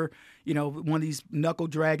if you're, one of these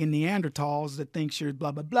knuckle-dragging Neanderthals that thinks you're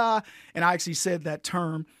blah, blah, blah. And I actually said that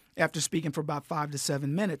term after speaking for about 5 to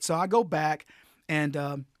 7 minutes. So I go back,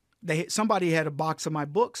 and somebody had a box of my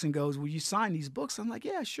books and goes, will you sign these books? I'm like,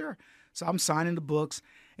 yeah, sure. So I'm signing the books.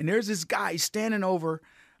 And there's this guy standing over,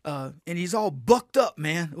 and he's all bucked up,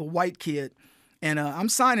 man, a white kid. And I'm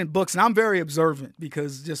signing books, and I'm very observant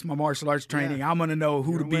because just my martial arts training, I'm going to know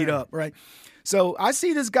who to beat up, right? So I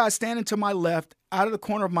see this guy standing to my left out of the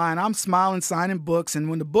corner of mine. I'm smiling, signing books. And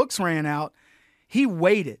when the books ran out, he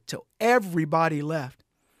waited till everybody left.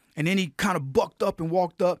 And then he kind of bucked up and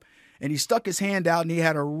walked up, and he stuck his hand out, and he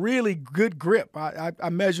had a really good grip. I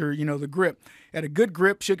measure, the grip. Had a good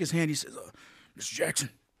grip, shook his hand. He says, Mr. Jackson.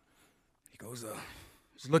 He goes,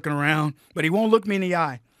 he's looking around, but he won't look me in the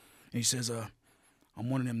eye. And he says, I'm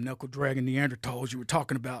one of them knuckle-dragging Neanderthals you were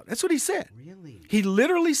talking about. That's what he said. Really? He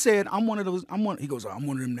literally said, he goes, I'm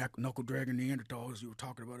one of them knuckle-dragging Neanderthals you were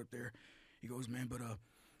talking about up there. He goes, man, but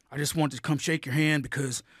I just wanted to come shake your hand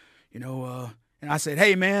because, and I said,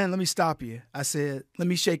 hey, man, let me stop you. I said, let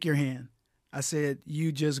me shake your hand. I said,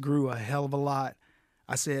 you just grew a hell of a lot.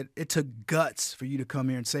 I said, it took guts for you to come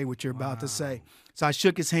here and say what you're about to say. So I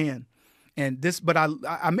shook his hand. But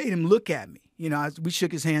I made him look at me. We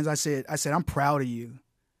shook his hands. I said, I'm proud of you.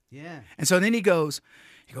 Yeah. And so then he goes,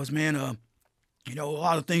 man, a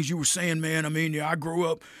lot of things you were saying, man. I mean, I grew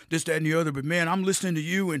up this, that, and the other, but man, I'm listening to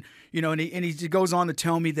you, and he goes on to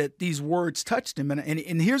tell me that these words touched him,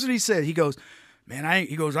 and here's what he said. He goes, man, I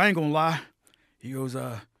ain't gonna lie. He goes,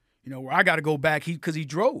 where I got to go back, because he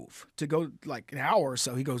drove to go like an hour or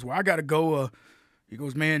so. He goes, where I got to go. He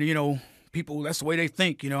goes, man, people, that's the way they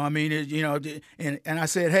think. And I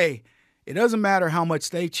said, hey. It doesn't matter how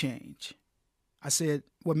much they change. I said,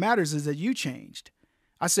 what matters is that you changed.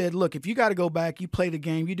 I said, look, if you got to go back, you play the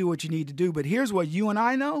game, you do what you need to do. But here's what you and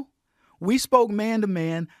I know. We spoke man to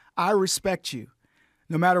man. I respect you.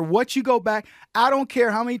 No matter what you go back, I don't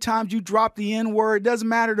care how many times you drop the N-word. It doesn't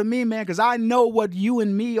matter to me, man, because I know what you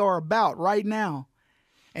and me are about right now.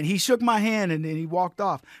 And he shook my hand and then he walked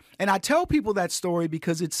off. And I tell people that story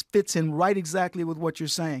because it fits in right exactly with what you're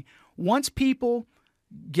saying. Once people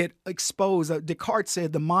get exposed. Descartes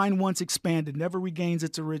said the mind once expanded never regains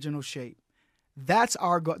its original shape. That's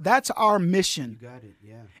our mission. You got it,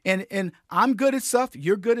 yeah. And I'm good at stuff.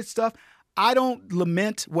 You're good at stuff. I don't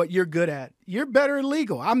lament what you're good at. You're better at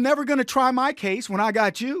legal. I'm never going to try my case when I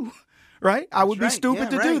got you, right? I would be stupid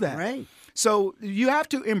to do that. Right. So you have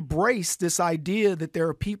to embrace this idea that there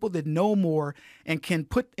are people that know more and can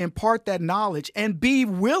impart that knowledge and be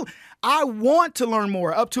willing. I want to learn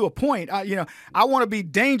more up to a point. I want to be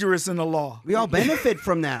dangerous in the law. We all benefit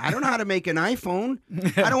from that. I don't know how to make an iPhone.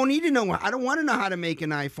 I don't need to know. I don't want to know how to make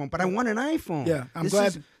an iPhone, but I want an iPhone. Yeah, I'm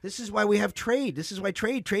glad. This is why we have trade. This is why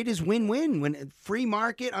trade is win-win. When free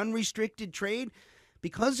market, unrestricted trade.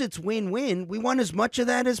 Because it's win-win, we want as much of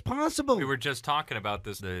that as possible. We were just talking about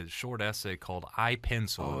the short essay called I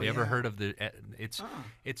Pencil. Have you ever heard of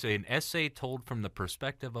it's an essay told from the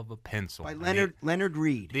perspective of a pencil. By Leonard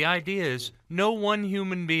Reed. The idea is no one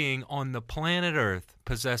human being on the planet Earth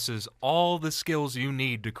possesses all the skills you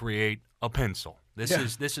need to create a pencil. This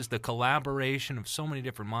is the collaboration of so many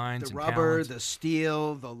different minds. The and rubber, talents. the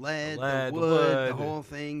steel, the lead, the wood, the whole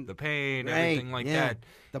thing. The paint, everything like that.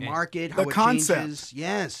 The market, how the it concept. changes.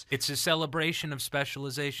 Yes. It's a celebration of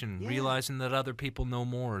specialization, realizing that other people know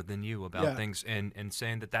more than you about things and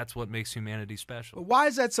saying that that's what makes humanity special. But why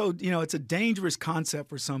is that so, it's a dangerous concept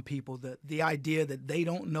for some people, the idea that they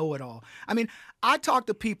don't know it all. I mean, I talk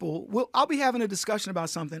to people, I'll be having a discussion about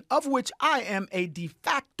something of which I am a de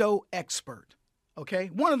facto expert. Okay,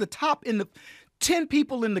 one of the top 10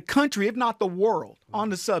 people in the country, if not the world, on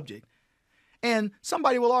the subject. And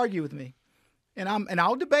somebody will argue with me, and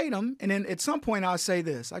I'll debate them. And then at some point I'll say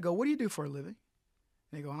this. I go, what do you do for a living?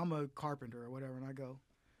 And they go, I'm a carpenter or whatever. And I go,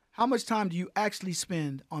 how much time do you actually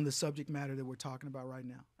spend on the subject matter that we're talking about right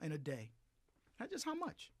now in a day? Not just how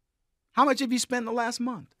much. How much have you spent in the last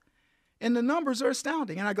month? And the numbers are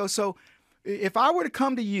astounding. And I go, so if I were to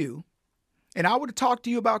come to you and I were to talk to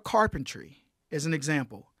you about carpentry, as an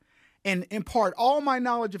example, and impart all my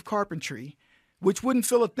knowledge of carpentry which wouldn't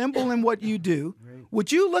fill a thimble in what you do,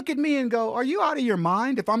 would you look at me and go, are you out of your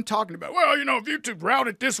mind? If I'm talking about, well, if you route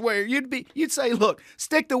it this way, you'd say, look,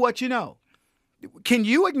 stick to what you know. Can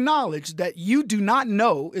you acknowledge that you do not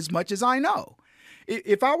know as much as I know?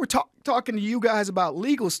 If I were talking to you guys about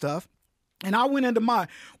legal stuff, and I went into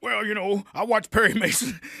I watch Perry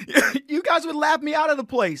Mason, you guys would laugh me out of the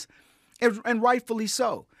place, and rightfully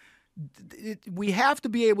so. We have to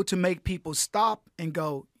be able to make people stop and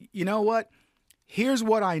go, you know what? Here's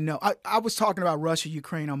what I know. I was talking about Russia,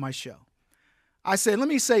 Ukraine on my show. I said, let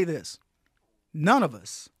me say this. None of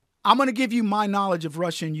us, I'm going to give you my knowledge of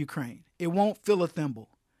Russia and Ukraine. It won't fill a thimble.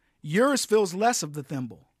 Yours fills less of the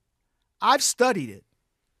thimble. I've studied it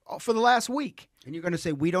for the last week. And you're going to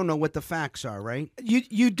say, we don't know what the facts are, right?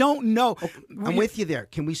 You don't know. Okay, I'm with you there.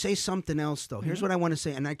 Can we say something else, though? Here's what I want to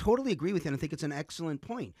say, and I totally agree with you, and I think it's an excellent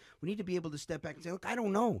point. We need to be able to step back and say, look, I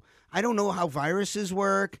don't know. I don't know how viruses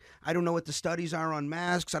work. I don't know what the studies are on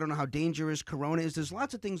masks. I don't know how dangerous corona is. There's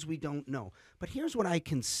lots of things we don't know. But here's what I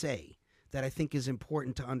can say that I think is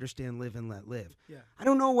important to understand live and let live. Yeah. I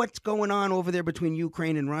don't know what's going on over there between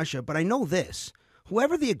Ukraine and Russia, but I know this.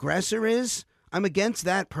 Whoever the aggressor is, I'm against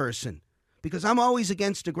that person. Because I'm always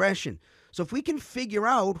against aggression. So if we can figure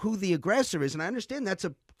out who the aggressor is, and I understand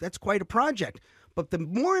that's quite a project, but the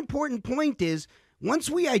more important point is once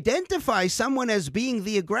we identify someone as being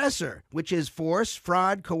the aggressor, which is force,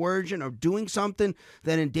 fraud, coercion, or doing something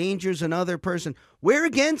that endangers another person, we're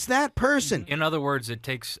against that person. In other words, it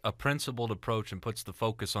takes a principled approach and puts the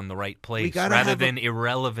focus on the right place rather than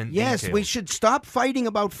irrelevant details. details. We should stop fighting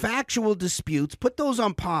about factual disputes, put those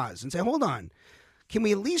on pause, and say, hold on. Can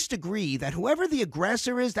we at least agree that whoever the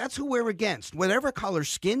aggressor is, that's who we're against? Whatever color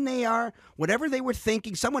skin they are, whatever they were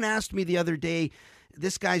thinking. Someone asked me the other day,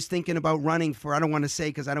 this guy's thinking about running for, I don't want to say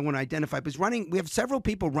because I don't want to identify, but he's running. We have several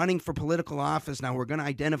people running for political office now who are going to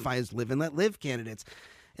identify as live and let live candidates.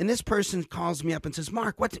 And this person calls me up and says,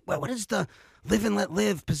 Mark, what is the live and let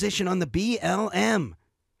live position on the BLM?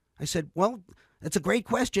 I said, well, that's a great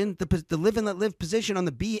question. The live and let live position on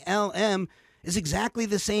the BLM is exactly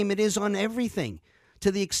the same it is on everything.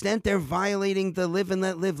 To the extent they're violating the live and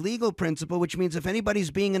let live legal principle, which means if anybody's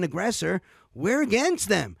being an aggressor, we're against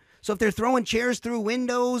them. So if they're throwing chairs through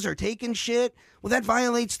windows or taking shit, well, that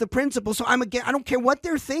violates the principle. So I don't care what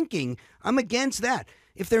they're thinking. I'm against that.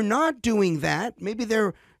 If they're not doing that, maybe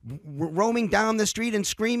they're roaming down the street and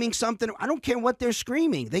screaming something. I don't care what they're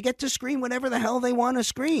screaming. They get to scream whatever the hell they want to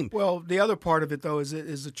scream. Well, the other part of it, though, is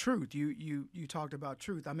the truth. You talked about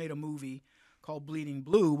truth. I made a movie called Bleeding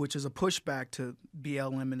Blue, which is a pushback to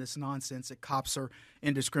BLM and this nonsense that cops are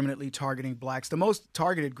indiscriminately targeting blacks. The most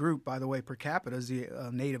targeted group, by the way, per capita is the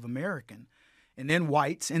Native American, and then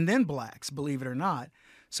whites, and then blacks, believe it or not.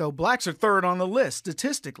 So blacks are third on the list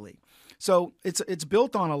statistically. So it's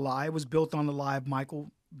built on a lie. It was built on the lie of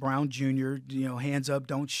Michael Brown Jr., hands up,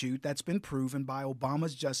 don't shoot. That's been proven by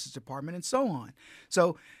Obama's Justice Department and so on.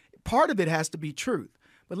 So part of it has to be truth.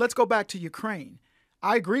 But let's go back to Ukraine.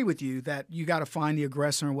 I agree with you that you got to find the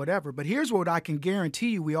aggressor and whatever, but here's what I can guarantee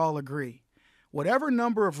you we all agree. Whatever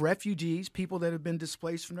number of refugees, people that have been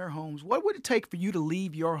displaced from their homes, what would it take for you to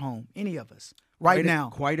leave your home, any of us, right now?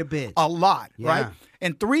 Quite a bit. A lot, yeah. Right?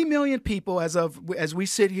 And 3 million people, as we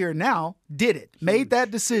sit here now, did it, made that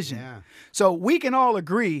decision. Yeah. So we can all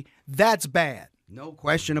agree that's bad. No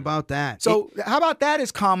question about that. So how about that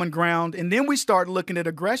as common ground? And then we start looking at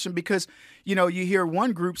aggression because, you hear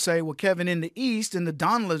one group say, well, Kevin, in the East, in the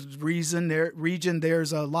Donbas region,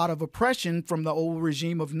 there's a lot of oppression from the old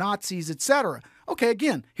regime of Nazis, et cetera. Okay,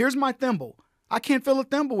 again, here's my thimble. I can't fill a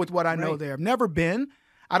thimble with what I know there. I've never been.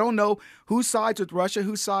 I don't know who sides with Russia,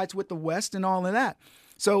 who sides with the West and all of that.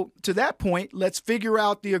 So to that point, let's figure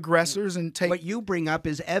out the aggressors and take... What you bring up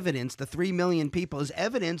is evidence, the 3 million people, is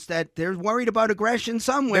evidence that they're worried about aggression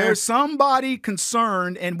somewhere. There's somebody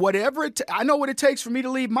concerned, and whatever I know what it takes for me to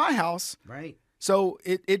leave my house. Right. So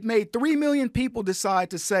it made 3 million people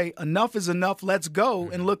decide to say, enough is enough, let's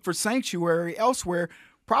go and look for sanctuary elsewhere,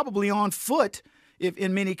 probably on foot, if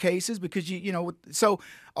in many cases, because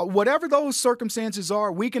whatever those circumstances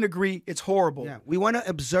are, we can agree it's horrible. Yeah, we want to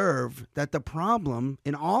observe that the problem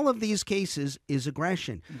in all of these cases is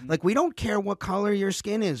aggression. Mm-hmm. Like, we don't care what color your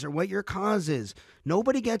skin is or what your cause is.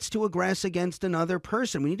 Nobody gets to aggress against another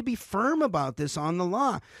person. We need to be firm about this on the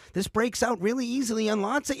law. This breaks out really easily on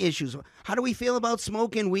lots of issues. How do we feel about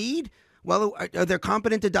smoking weed? Well, are there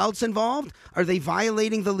competent adults involved? Are they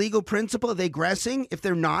violating the legal principle? Are they aggressing? If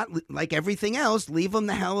they're not, like everything else, leave them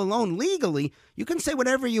the hell alone. Legally, you can say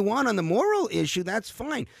whatever you want on the moral issue. That's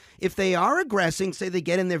fine. If they are aggressing, say they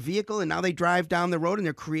get in their vehicle and now they drive down the road and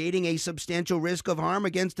they're creating a substantial risk of harm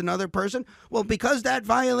against another person, well, because that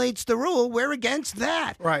violates the rule, we're against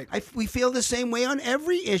that. Right. We feel the same way on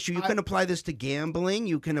every issue. You can apply this to gambling.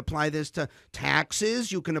 You can apply this to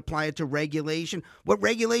taxes. You can apply it to regulation. What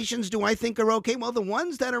regulations do I think are okay? Well, the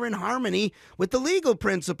ones that are in harmony with the legal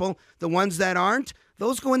principle, the ones that aren't,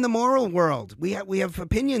 those go in the moral world. We have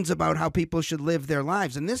opinions about how people should live their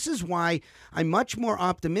lives. And this is why I'm much more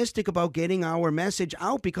optimistic about getting our message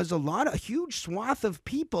out, because a huge swath of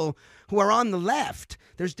people who are on the left,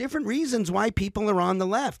 there's different reasons why people are on the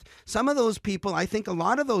left. Some of those people, I think a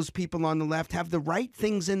lot of those people on the left have the right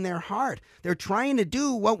things in their heart. They're trying to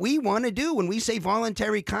do what we want to do when we say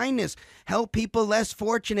voluntary kindness, help people less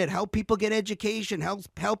fortunate, help people get education,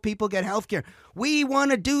 help people get health care. We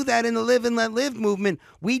want to do that in the Live and Let Live movement.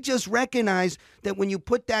 We just recognize that when you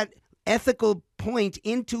put that ethical point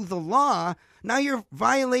into the law, now you're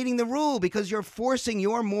violating the rule because you're forcing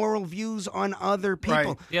your moral views on other people.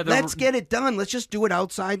 Right. Yeah, let's get it done. Let's just do it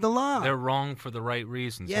outside the law. They're wrong for the right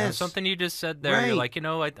reasons. Yes. You know, something you just said there, Right. you're like,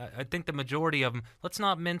 I think the majority of them, let's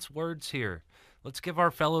not mince words here. Let's give our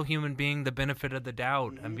fellow human being the benefit of the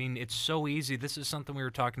doubt. I mean, it's so easy. This is something we were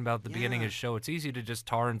talking about at the beginning of the show. It's easy to just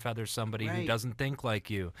tar and feather somebody who doesn't think like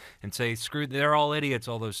you and say, screw, they're all idiots,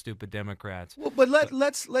 all those stupid Democrats. Well, but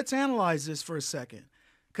let's analyze this for a second,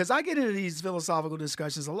 because I get into these philosophical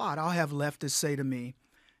discussions a lot. I'll have leftists say to me,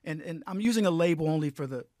 and I'm using a label only for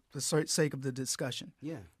the sake of the discussion.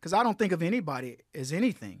 Yeah. Because I don't think of anybody as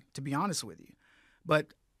anything, to be honest with you. But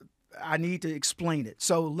I need to explain it.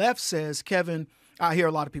 So left says, Kevin, I hear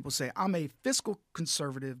a lot of people say, I'm a fiscal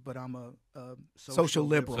conservative, but I'm a social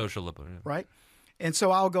liberal. Social liberal, yeah. Right? And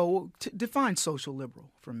so I'll go, well, define social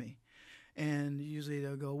liberal for me. And usually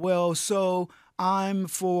they'll go, well, so I'm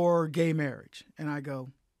for gay marriage. And I go,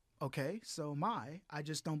 okay, so I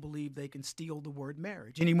just don't believe they can steal the word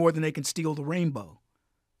marriage any more than they can steal the rainbow.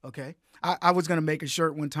 Okay? I was going to make a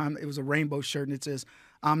shirt one time. It was a rainbow shirt, and it says,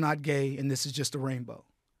 I'm not gay, and this is just a rainbow.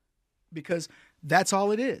 Because that's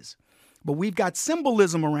all it is. But we've got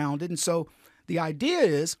symbolism around it. And so the idea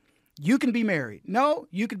is you can be married. No,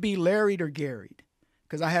 you could be Larried or Garried.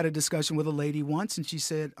 Because I had a discussion with a lady once, and she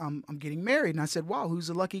said, I'm getting married. And I said, wow, who's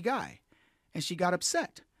the lucky guy? And she got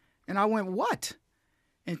upset. And I went, what?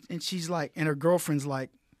 And she's like, and her girlfriend's like,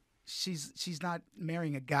 she's not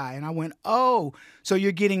marrying a guy. And I went, oh, so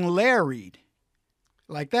you're getting Larried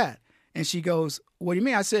like that. And she goes, what do you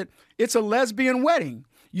mean? I said, it's a lesbian wedding.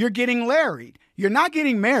 You're getting Larried. You're not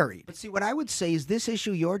getting married. But see, what I would say is this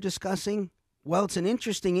issue you're discussing, well, it's an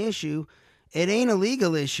interesting issue. It ain't a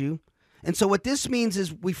legal issue. And so what this means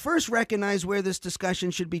is we first recognize where this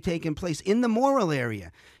discussion should be taking place, in the moral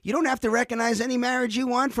area. You don't have to recognize any marriage you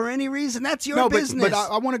want for any reason. That's your business. But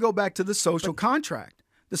I want to go back to the social contract.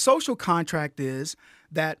 The social contract is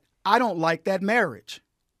that I don't like that marriage.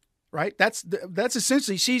 Right? That's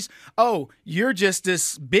essentially you're just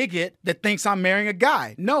this bigot that thinks I'm marrying a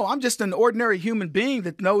guy. No, I'm just an ordinary human being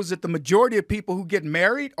that knows that the majority of people who get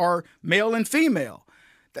married are male and female.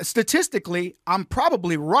 Statistically, I'm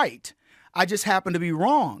probably right. I just happen to be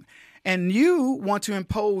wrong. And you want to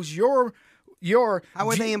impose your How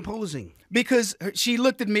are they imposing? Because she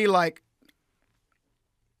looked at me like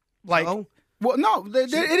Oh? Well, no,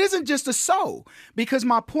 it isn't just a so. Because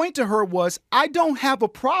my point to her was, I don't have a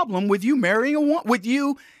problem with you marrying with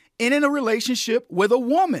you in a relationship with a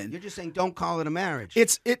woman. You're just saying don't call it a marriage.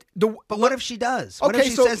 But what if she does? What if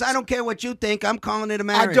she says, I don't care what you think, I'm calling it a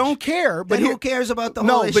marriage? I don't care. But who cares about the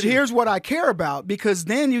whole issue? No, but here's what I care about, because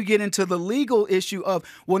then you get into the legal issue of,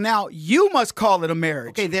 well, now you must call it a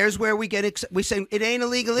marriage. Okay, there's where we we say it ain't a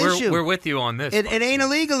legal issue. We're with you on this. It ain't a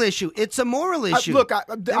legal issue. It's a moral issue.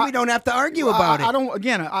 Then we don't have to argue about it. I don't.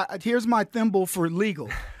 Again, here's my thimble for legal.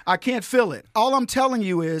 I can't fill it. All I'm telling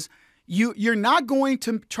you is, you're not going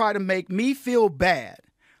to try to make me feel bad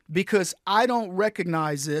because I don't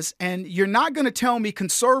recognize this, and you're not going to tell me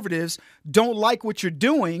conservatives don't like what you're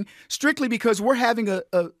doing strictly because we're having a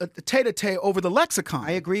tete-a-tete over the lexicon.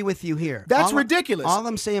 I agree with you here. That's ridiculous. All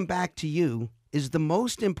I'm saying back to you is the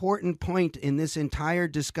most important point in this entire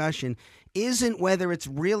discussion isn't whether it's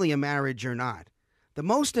really a marriage or not. The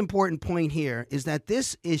most important point here is that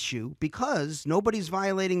this issue, because nobody's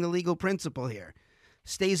violating the legal principle here,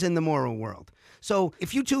 stays in the moral world. So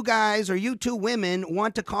if you two guys or you two women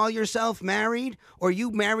want to call yourself married, or you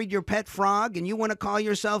married your pet frog and you want to call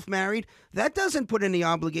yourself married, that doesn't put any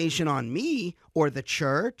obligation on me or the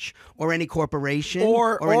church or any corporation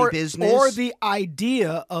or any business. Or the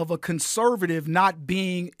idea of a conservative not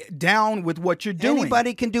being down with what you're doing.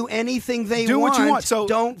 Anybody can do anything they do want. What you want. So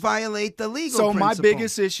don't violate the legal So principle. my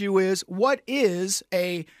biggest issue is, what is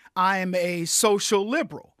I'm a social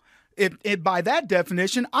liberal? If by that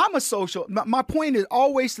definition, I'm a social. My point is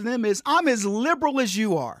always to them is, I'm as liberal as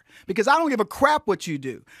you are, because I don't give a crap what you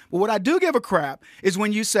do. But what I do give a crap is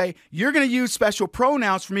when you say you're going to use special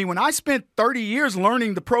pronouns for me, when I spent 30 years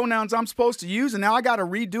learning the pronouns I'm supposed to use, and now I got to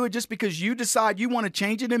redo it just because you decide you want to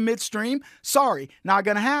change it in midstream. Sorry, not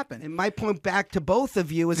going to happen. And my point back to both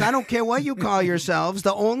of you is, I don't care what you call yourselves.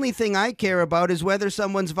 The only thing I care about is whether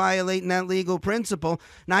someone's violating that legal principle.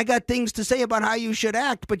 And I got things to say about how you should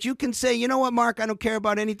act, but you can say, you know what, Mark, I don't care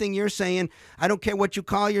about anything you're saying. I don't care what you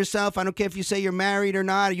call yourself. I don't care if you say you're married or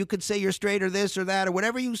not, or you could say you're straight or this or that or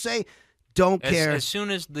whatever you say. Don't care. As soon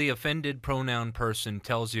as the offended pronoun person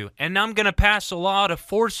tells you, and I'm going to pass a law to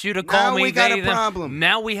force you to call Now me we got they, a problem.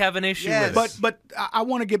 Now we have an issue Yes. with it. But I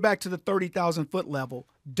want to get back to the 30,000-foot level.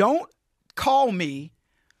 Don't call me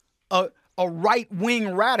a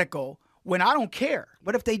right-wing radical when I don't care.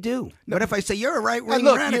 What if they do? What if I say you're a right-wing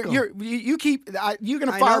Look, radical? you're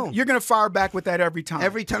gonna fire back with that every time.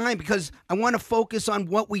 Every time, because I want to focus on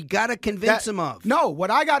what we got to convince them of. No,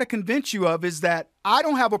 what I got to convince you of is that I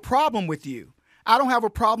don't have a problem with you. I don't have a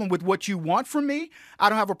problem with what you want from me. I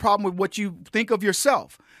don't have a problem with what you think of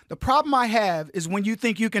yourself. The problem I have is when you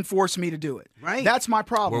think you can force me to do it. Right. That's my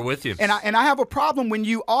problem. We're with you. And I have a problem when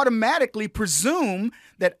you automatically presume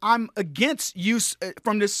that I'm against you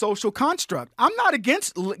from this social construct. I'm not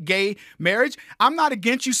against gay marriage. I'm not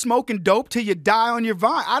against you smoking dope till you die on your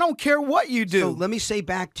vine. I don't care what you do. So let me say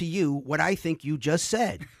back to you what I think you just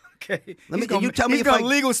said. Okay. You tell me if I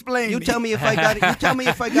legal explain. You tell me if I got it. You tell me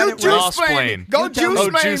if I got it juice right. Law-splain. Go You tell juice me-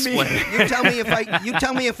 explain juice me. explain. You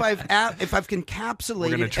tell me if I've We're gonna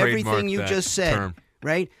encapsulated trademark everything you that just said. term.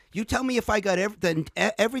 Right? You tell me if I got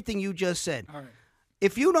everything you just said. All right.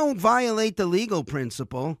 If you don't violate the legal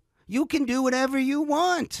principle, you can do whatever you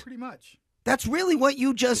want. Pretty much. That's really what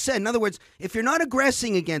you just said. In other words, if you're not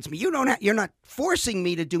aggressing against me, you're not forcing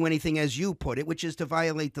me to do anything as you put it, which is to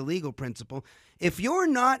violate the legal principle. If you're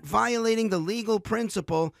not violating the legal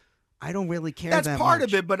principle, I don't really care That's that part much.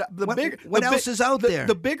 of it, but What else is out there?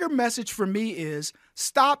 The bigger message for me is,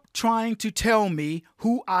 stop trying to tell me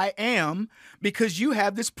who I am because you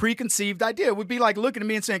have this preconceived idea. It would be like looking at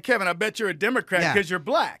me and saying, Kevin, I bet you're a Democrat Yeah. because you're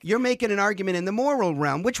black. You're making an argument in the moral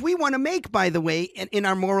realm, which we want to make, by the way, in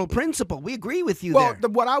our moral principle. We agree with you Well, there.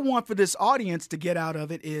 what I want for this audience to get out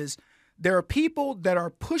of it is, there are people that are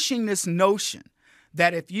pushing this notion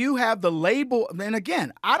that if you have the label, and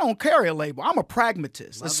again, I don't carry a label. I'm a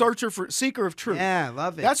pragmatist, seeker of truth. Yeah,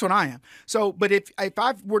 love it. That's what I am. So, but if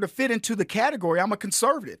I were to fit into the category, I'm a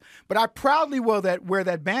conservative. But I proudly wear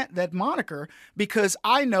that moniker because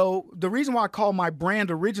I know the reason why I call my brand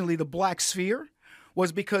originally the Black Sphere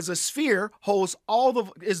was because a sphere holds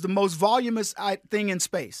is the most voluminous thing in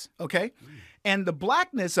space. Okay. And the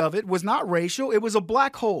blackness of it was not racial. It was a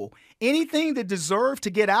black hole. Anything that deserved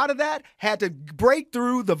to get out of that had to break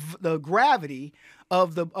through the gravity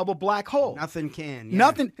of a black hole. Nothing can. Yeah.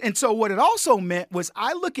 Nothing. And so what it also meant was,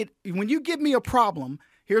 I look at, when you give me a problem,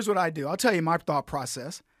 here's what I do. I'll tell you my thought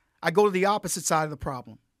process. I go to the opposite side of the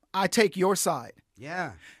problem. I take your side.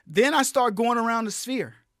 Yeah. Then I start going around the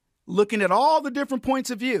sphere, looking at all the different points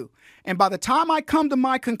of view. And by the time I come to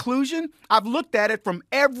my conclusion, I've looked at it from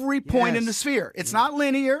every point in the Yes. sphere. It's not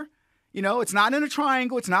linear. It's not in a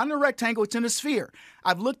triangle. It's not in a rectangle. It's in a sphere.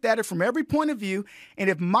 I've looked at it from every point of view. And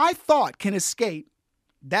if my thought can escape,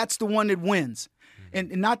 that's the one that wins. And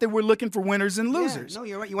not that we're looking for winners and losers. Yeah, no,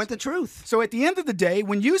 you're right. You want the truth. So at the end of the day,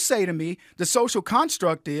 when you say to me, the social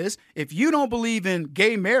construct is, if you don't believe in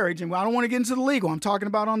gay marriage, and I don't want to get into the legal, I'm talking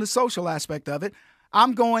about on the social aspect of it,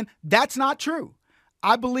 I'm going, that's not true.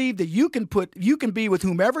 I believe that you can be with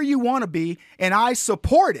whomever you want to be, and I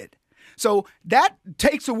support it. So that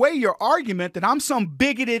takes away your argument that I'm some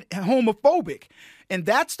bigoted homophobic. And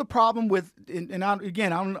that's the problem with,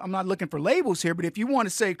 I'm not looking for labels here, but if you want to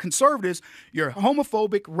say conservatives, you're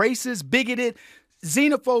homophobic, racist, bigoted,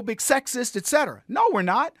 xenophobic, sexist, etc. No, we're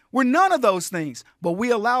not. We're none of those things. But we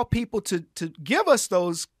allow people to give us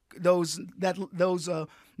those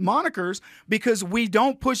monikers because we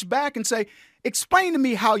don't push back and say, explain to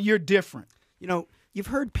me how you're different. You've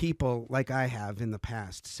heard people like I have in the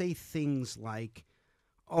past say things like,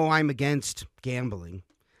 oh, I'm against gambling.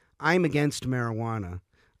 I'm against marijuana.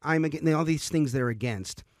 I'm against all these things they're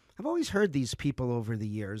against. I've always heard these people over the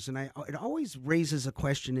years, and it always raises a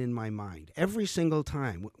question in my mind every single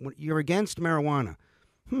time. When you're against marijuana.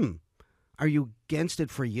 Are you against it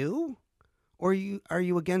for you, or are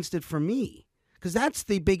you against it for me? Because that's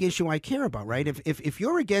the big issue I care about, right? If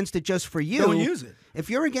you're against it just for you, don't use it. If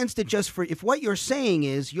you're against it just for, if what you're saying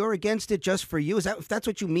is you're against it just for you, if that's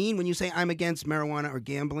what you mean when you say I'm against marijuana or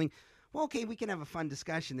gambling? Well, okay, we can have a fun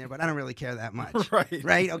discussion there, but I don't really care that much. Right.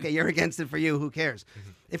 Right? Okay, you're against it for you. Who cares?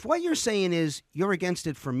 If what you're saying is you're against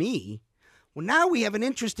it for me, well, now we have an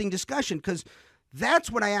interesting discussion because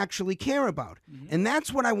that's what I actually care about. And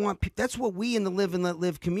that's what I want. That's what we in the Live and Let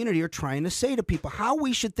Live community are trying to say to people. How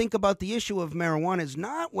we should think about the issue of marijuana is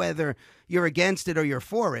not whether you're against it or you're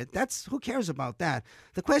for it. Who cares about that?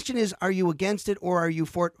 The question is, are you against it or are you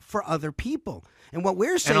for it for other people? And what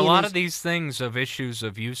we're saying and a lot of these things of issues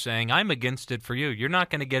of you saying, I'm against it for you, you're not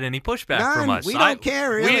going to get any pushback from us. We don't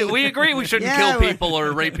care, really. We agree we shouldn't kill people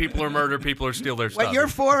or rape people or murder people or steal their stuff. What you're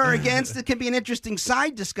for or against, it can be an interesting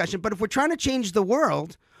side discussion. But if we're trying to change the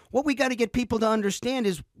world, what we got to get people to understand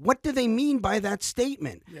is what do they mean by that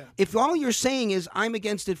statement? Yeah. If all you're saying is I'm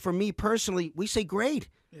against it for me personally, we say great.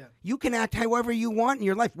 Yeah. You can act however you want in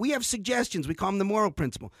your life. We have suggestions. We call them the moral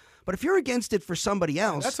principle. But if you're against it for somebody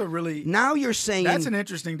else, now you're saying that's an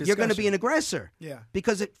interesting discussion. You're going to be an aggressor. Yeah.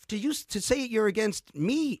 Because to say you're against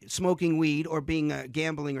me smoking weed or being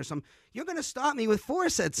gambling or something, you're going to stop me with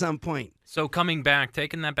force at some point. So taking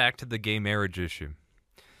that back to the gay marriage issue.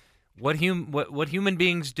 What human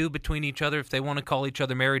beings do between each other if they want to call each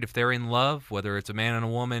other married, if they're in love, whether it's a man and a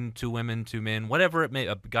woman, two women, two men, whatever it may,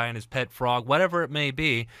 a guy and his pet frog, whatever it may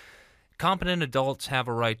be, competent adults have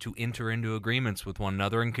a right to enter into agreements with one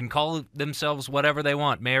another and can call themselves whatever they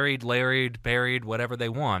want, married, larried, buried, whatever they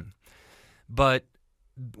want. But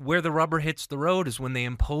where the rubber hits the road is when they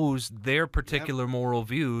impose their particular moral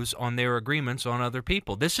views on their agreements on other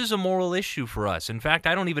people. This is a moral issue for us. In fact,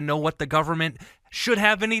 I don't even know what the government should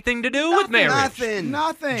have anything to do with marriage.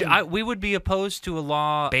 Nothing. We would be opposed to a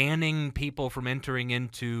law banning people from entering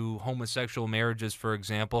into homosexual marriages, for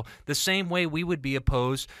example, the same way we would be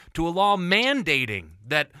opposed to a law mandating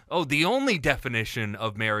that, the only definition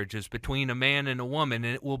of marriage is between a man and a woman,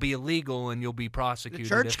 and it will be illegal and you'll be prosecuted. The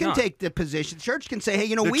church can take the position. The church can say,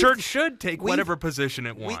 hey, the church should take whatever position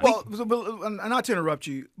it wants. Well, not to interrupt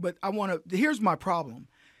you, but here's my problem.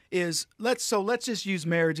 Let's just use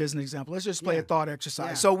marriage as an example. Let's just play a thought exercise.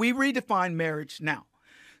 Yeah. So we redefine marriage now.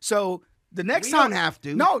 So the next we time don't have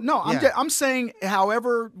to. No. I'm saying,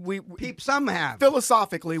 however, some have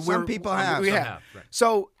philosophically. Some people have. We have. Right.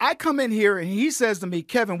 So I come in here and he says to me,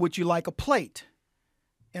 Kevin, would you like a plate?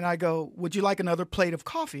 And I go, would you like another plate of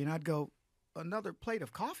coffee? And I'd go, another plate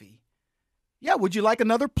of coffee? Yeah. Would you like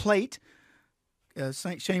another plate?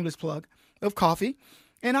 Shameless plug of coffee?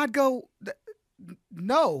 And I'd go,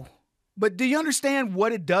 no. But do you understand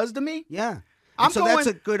what it does to me? Yeah. That's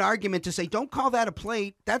a good argument to say, don't call that a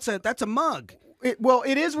plate. That's a mug. It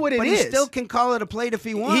is what it is. But he still can call it a plate if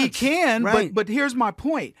he wants. He can, right. but here's my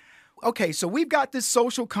point. Okay, so we've got this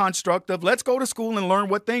social construct of let's go to school and learn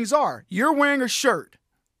what things are. You're wearing a shirt.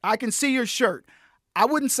 I can see your shirt. I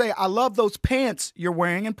wouldn't say I love those pants you're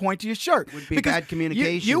wearing and point to your shirt. Would be bad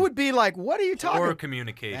communication. You would be like, what are you talking about? Or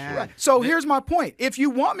communication. Right. So here's my point. If you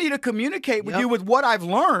want me to communicate with you with what I've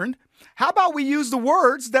learned, how about we use the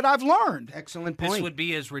words that I've learned? Excellent point. This would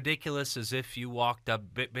be as ridiculous as if you walked up,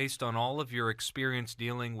 based on all of your experience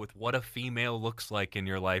dealing with what a female looks like in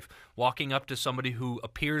your life, walking up to somebody who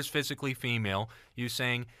appears physically female, you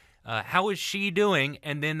saying, how is she doing?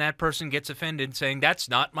 And then that person gets offended saying, that's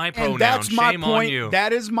not my pronoun. And that's my Shame point. on you.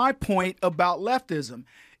 That is my point about leftism.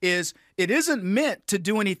 It isn't meant to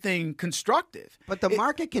do anything constructive. But the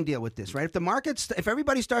market can deal with this, right? If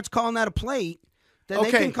everybody starts calling that a plate, then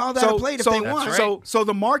they can call that a plate if they want. Right. So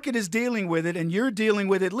the market is dealing with it, and you're dealing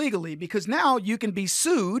with it legally because now you can be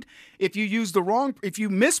sued if you use if you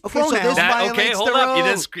mispronounce. Okay, so this violates hold the up. You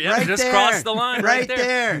rule. just crossed the line right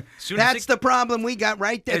there. That's the problem we got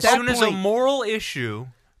right there. As soon as a moral issue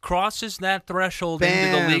crosses that threshold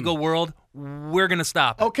into the legal world, we're going to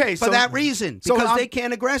stop it. Okay, for that reason, because they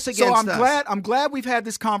can't aggress against us. I'm glad we've had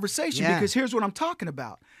this conversation because here's what I'm talking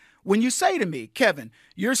about. When you say to me, Kevin,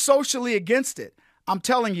 you're socially against it, I'm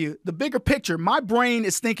telling you, the bigger picture, my brain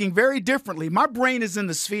is thinking very differently. My brain is in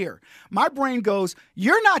the sphere. My brain goes,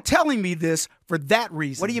 you're not telling me this for that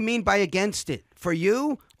reason. What do you mean by against it? For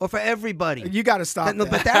you or for everybody? You got to stop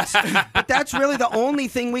that. But that's really the only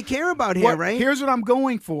thing we care about here, right? Here's what I'm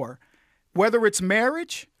going for. Whether it's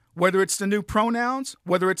marriage, whether it's the new pronouns,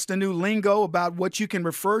 whether it's the new lingo about what you can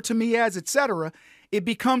refer to me as, etc., it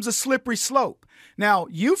becomes a slippery slope. Now,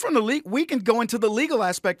 you from the league, we can go into the legal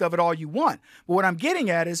aspect of it all you want. But what I'm getting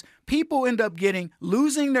at is people end up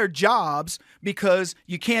losing their jobs because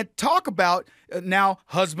you can't talk about now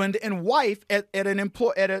husband and wife at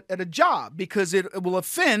a job because it will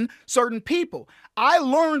offend certain people. I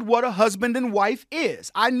learned what a husband and wife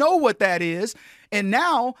is. I know what that is. And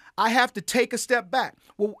now I have to take a step back.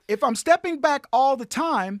 Well, if I'm stepping back all the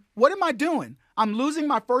time, what am I doing? I'm losing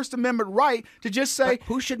my First Amendment right to just say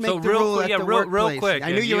who should make the rule at the workplace. Real quick.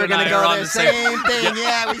 I knew you were going to go there. Same thing.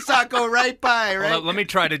 Yeah, we saw it go right by, right? Well, let me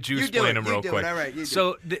try to juice-plain him real quick. All right,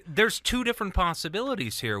 so there's two different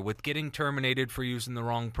possibilities here with getting terminated for using the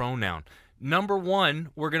wrong pronoun. Number one,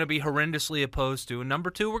 we're going to be horrendously opposed to, and number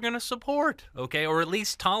two, we're going to support, okay, or at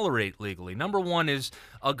least tolerate legally. Number one is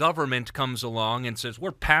a government comes along and says,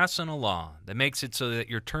 we're passing a law that makes it so that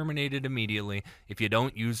you're terminated immediately if you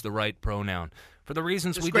don't use the right pronoun. For the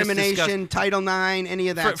reasons we just discussed. Discrimination, Title IX, any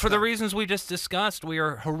of that For the reasons we just discussed, we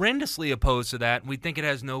are horrendously opposed to that, and we think it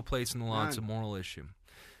has no place in the law. It's a moral issue.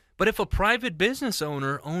 But if a private business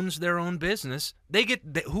owner owns their own business,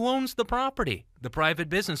 who owns the property? The private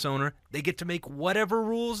business owner. They get to make whatever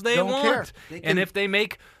rules they want. And if they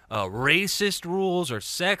make racist rules or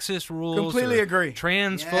sexist rules, completely or agree,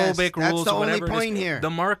 transphobic rules, that's the or whatever only point here.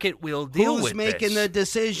 The market will deal with Who's making the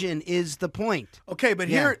decision is the point. Okay, but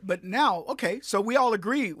now, so we all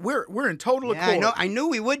agree we're in total accord. I knew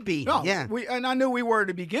we would be. No, and I knew we were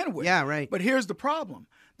to begin with. Yeah, right. But here's the problem.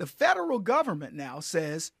 The federal government now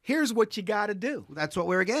says, here's what you got to do. That's what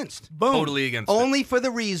we're against. Boom. Totally against Only for the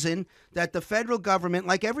reason that the federal government,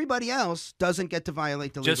 like everybody else, doesn't get to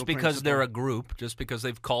violate the legal just because principle. they're a group, just because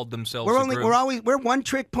they've called themselves a group. We're one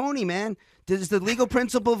trick pony, man. Is the legal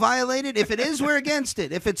principle violated? If it is, we're against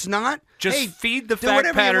it. If it's not, just feed the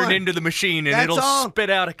fact pattern into the machine and it'll spit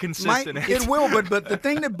out a consistent answer. It will, but the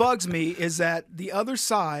thing that bugs me is that the other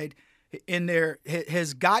side in there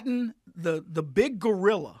has gotten the big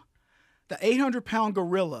gorilla, the 800-pound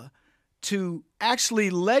gorilla, to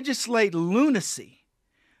actually legislate lunacy.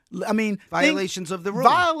 I mean, violations of the rule,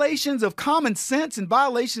 violations of common sense, and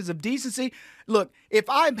violations of decency. Look, if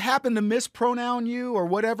I happen to mispronoun you or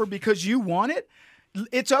whatever because you want it,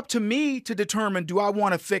 it's up to me to determine, do I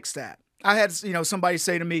want to fix that? I had somebody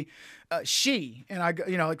say to me, "she," and I go,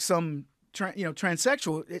 like some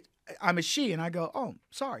transsexual. I'm a she, and I go, "Oh,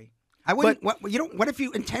 sorry." I wouldn't. What if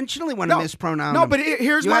you intentionally want to mispronounce? No, but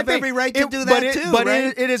here's my thing. You have every right to do that too, but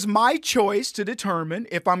right? it is my choice to determine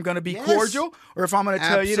if I'm going to be cordial or if I'm going to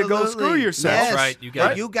tell you to go screw yourself. Yes. That's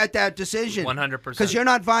right. You got that decision. 100%. Because you're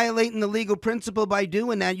not violating the legal principle by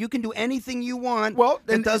doing that. You can do anything you want.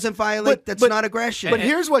 That doesn't violate. That's not aggression. But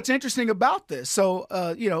here's what's interesting about this. So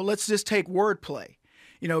let's just take wordplay.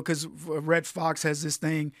 Because Red Fox has this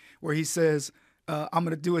thing where he says, I'm going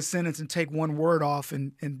to do a sentence and take one word off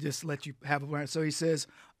and just let you have a word. So he says,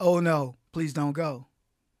 "Oh, no, please don't go.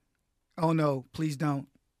 Oh, no, please don't.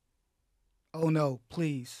 Oh, no,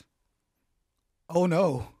 please. Oh,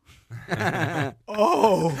 no." Right?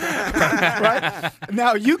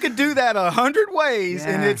 Now, you could do that 100 ways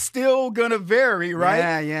and it's still going to vary,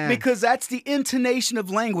 right? Yeah. Because that's the intonation of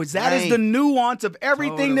language. That is the nuance of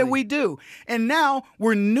everything that we do. And now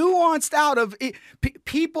we're nuanced out of it.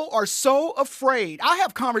 People are so afraid. I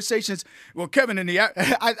have conversations. Well, Kevin,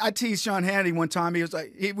 I teased Sean Hannity one time. He was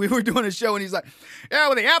like, we were doing a show and he's like, yeah,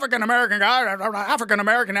 well, the African-American guy,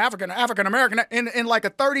 African-American, in like a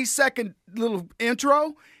 30-second little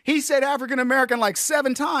intro. He said African-American like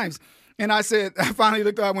 7 times. And I finally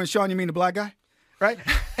looked up when Sean, you mean the black guy? Right?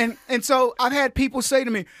 And so I've had people say to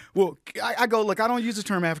me, well, I go, look, I don't use the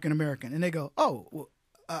term African-American. And they go, oh, well,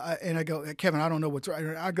 and I go, Kevin, I don't know what's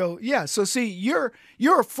right. I go, yeah. So see, you're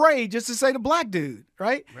afraid just to say the black dude,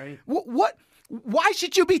 right? Right. Why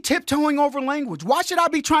should you be tiptoeing over language? Why should I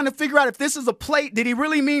be trying to figure out if this is a plate? Did he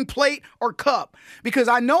really mean plate or cup? Because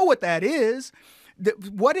I know what that is.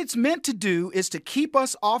 What it's meant to do is to keep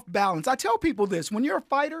us off balance. I tell people this, when you're a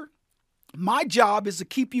fighter, my job is to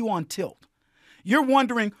keep you on tilt. You're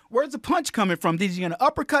wondering, where's the punch coming from? Is he going to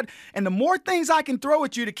uppercut? And the more things I can throw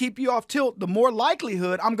at you to keep you off tilt, the more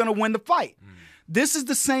likelihood I'm going to win the fight. This is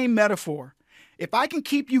the same metaphor. If I can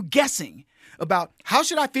keep you guessing about how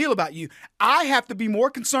should I feel about you, I have to be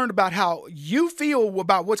more concerned about how you feel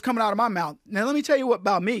about what's coming out of my mouth. Now, let me tell you what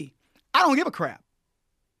about me. I don't give a crap.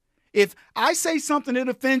 If I say something that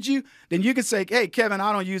offends you, then you can say, hey, Kevin,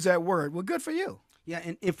 I don't use that word. Well, good for you. Yeah,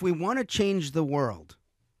 and if we want to change the world,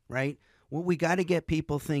 right, what we got to get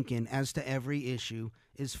people thinking as to every issue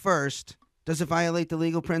is first, does it violate the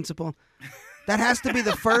legal principle? That has to be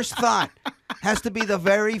the first thought. Has to be the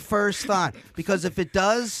very first thought. Because if it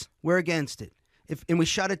does, we're against it. and we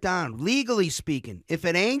shut it down, legally speaking. If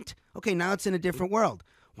it ain't, okay, now it's in a different world.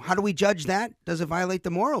 How do we judge that? Does it violate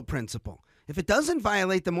the moral principle? If it doesn't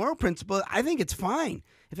violate the moral principle, I think it's fine.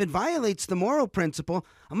 If it violates the moral principle,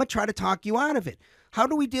 I'm going to try to talk you out of it. How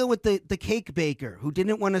do we deal with the cake baker who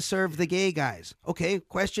didn't want to serve the gay guys? Okay,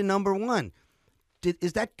 question number one.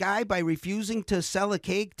 Is that guy, by refusing to sell a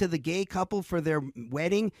cake to the gay couple for their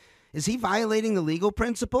wedding, is he violating the legal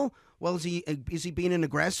principle? Well, is he being an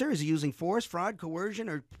aggressor? Is he using force, fraud, coercion,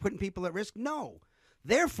 or putting people at risk? No.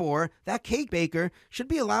 Therefore, that cake baker should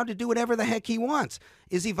be allowed to do whatever the heck he wants.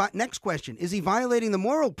 Next question, is he violating the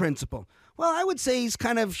moral principle? Well, I would say he's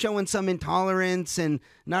kind of showing some intolerance and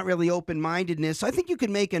not really open-mindedness. So I think you could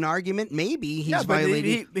make an argument. Maybe he's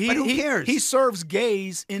violating, but who cares? He serves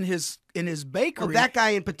gays in his bakery. Oh, that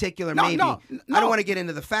guy in particular, maybe. No. I don't want to get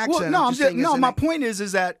into the facts. Well, my point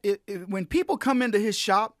is that when people come into his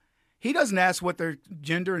shop, he doesn't ask what their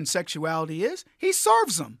gender and sexuality is. He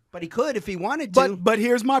serves them. But he could if he wanted to. But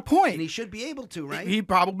here's my point. And he should be able to, right? He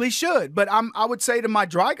probably should. But I would say to I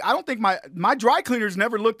don't think my dry cleaners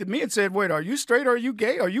never looked at me and said, "Wait, are you straight or are you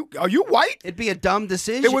gay? Are you white?" It'd be a dumb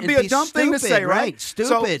decision. It would be a dumb thing to say, right?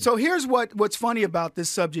 Stupid. So here's what's funny about this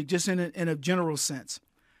subject, just in a general sense.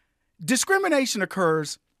 Discrimination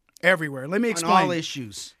occurs everywhere. Let me explain. On all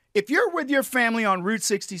issues. If you're with your family on Route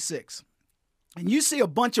 66 and you see a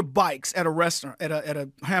bunch of bikes at a restaurant, at a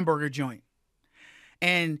hamburger joint,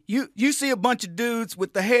 and you see a bunch of dudes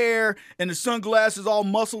with the hair and the sunglasses all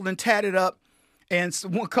muscled and tatted up, and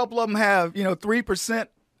a couple of them have 3%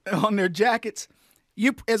 on their jackets,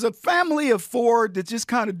 you, as a family of four that just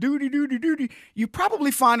kind of doody, you probably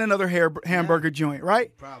find another hamburger joint,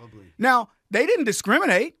 right? Probably. Now, they didn't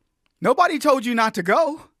discriminate. Nobody told you not to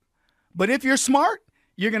go. But if you're smart,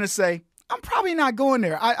 you're going to say, I'm probably not going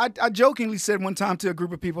there. I jokingly said one time to a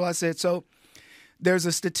group of people, I said, so there's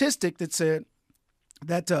a statistic that said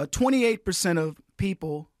that 28% of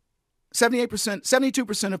people,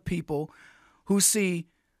 72% of people who see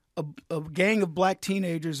a gang of black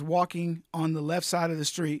teenagers walking on the left side of the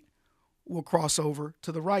street will cross over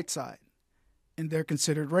to the right side, and they're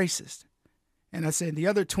considered racist. And I said the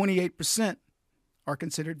other 28% are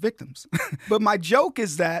considered victims. But my joke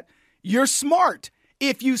is that you're smart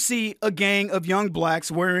if you see a gang of young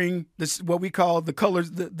blacks wearing this, what we call the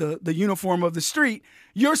colors, the uniform of the street.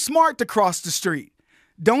 You're smart to cross the street.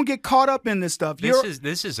 Don't get caught up in this stuff.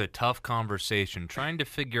 This is a tough conversation, trying to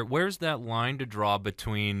figure where's that line to draw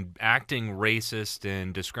between acting racist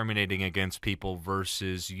and discriminating against people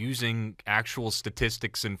versus using actual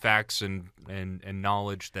statistics and facts and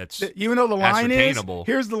knowledge that's you know the line is, ascertainable.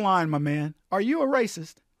 Here's the line, my man. Are you a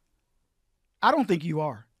racist? I don't think you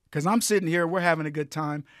are, because I'm sitting here, we're having a good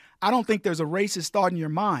time. I don't think there's a racist thought in your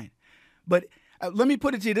mind. But let me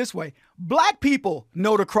put it to you this way. Black people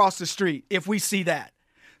know to cross the street if we see that.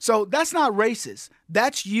 So that's not racist.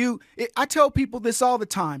 That's you. I tell people this all the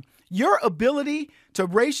time. Your ability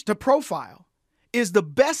to profile is the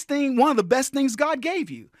best thing, one of the best things God gave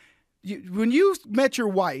you. When you met your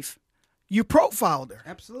wife, you profiled her.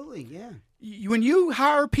 Absolutely, yeah. When you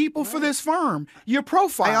hire people for this firm, you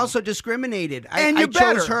profile. I also discriminated. And I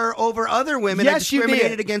chose her over other women. Yes, I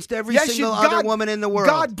discriminated against every single other woman in the world.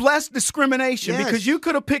 God bless discrimination, because you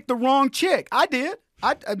could have picked the wrong chick. I did.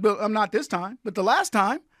 I'm not this time, but the last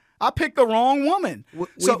time, I picked the wrong woman.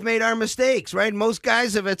 We've made our mistakes, right? Most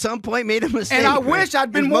guys have at some point made a mistake. And I wish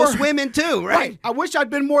I'd been more. Most women too, right? I wish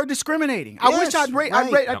I'd been more discriminating. I wish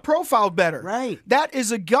I'd profiled better. Right. That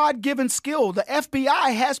is a God-given skill. The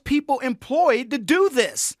FBI has people employed to do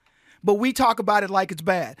this. But we talk about it like it's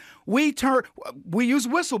bad. We use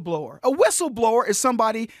whistleblower. A whistleblower is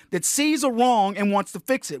somebody that sees a wrong and wants to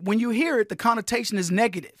fix it. When you hear it, the connotation is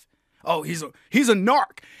negative. Oh, he's a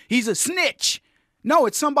narc. He's a snitch. No,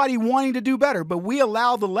 it's somebody wanting to do better, but we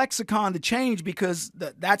allow the lexicon to change because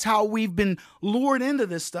that's how we've been lured into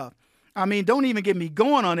this stuff. I mean, don't even get me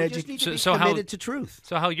going on education. Committed to truth.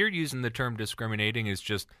 So how you're using the term discriminating is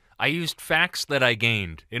just, I used facts that I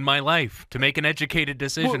gained in my life to make an educated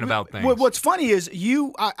decision about things. What's funny is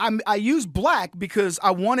I use black because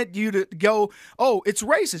I wanted you to go, oh, it's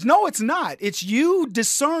racist. No, it's not. It's you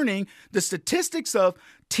discerning the statistics of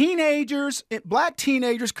black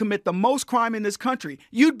teenagers commit the most crime in this country.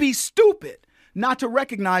 You'd be stupid not to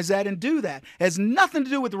recognize that and do that. It has nothing to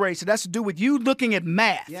do with race. It has to do with you looking at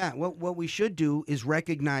math. Yeah, what we should do is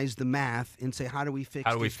recognize the math and say, how do we fix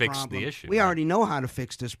the issue? We already know how to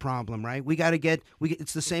fix this problem, right?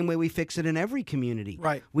 It's the same way we fix it in every community.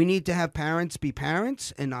 Right. We need to have parents be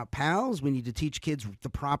parents and not pals. We need to teach kids the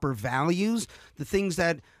proper values, the things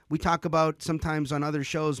that We talk about sometimes on other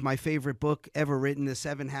shows my favorite book ever written, The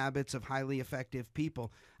 7 Habits of Highly Effective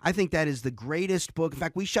People. I think that is the greatest book. In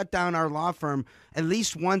fact, we shut down our law firm at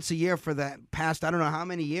least once a year for the past, I don't know how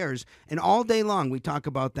many years. And all day long, we talk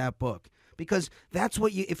about that book. Because that's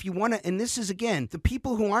what if you want to, and this is, again, the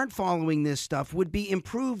people who aren't following this stuff would be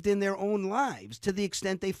improved in their own lives to the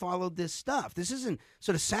extent they followed this stuff. This isn't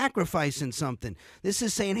sort of sacrificing something. This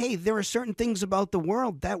is saying, hey, there are certain things about the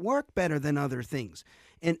world that work better than other things.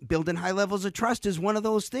 And building high levels of trust is one of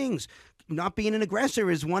those things. Not being an aggressor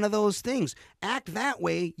is one of those things. Act that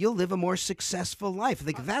way, you'll live a more successful life. I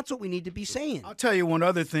think that's what we need to be saying. I'll tell you one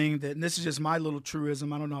other thing, and this is just my little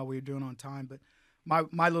truism. I don't know how we're doing on time, but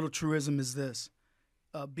my little truism is this: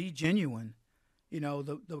 be genuine.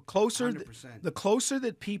 The closer 100%. The closer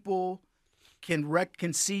that people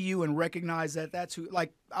can see you and recognize that's who.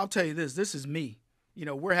 Like, I'll tell you this: this is me.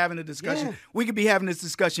 We're having a discussion. Yeah. We could be having this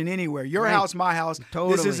discussion anywhere. Your Right. house, my house.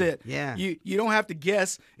 Totally. This is it. Yeah. You don't have to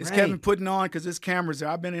guess. Is Right. Kevin putting on because this camera's there?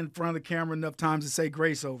 I've been in front of the camera enough times to say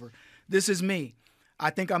grace over. This is me. I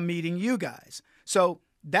think I'm meeting you guys. So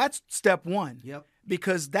that's step one. Yep.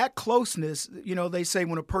 Because that closeness, they say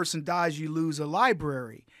when a person dies, you lose a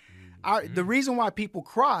library. The reason why people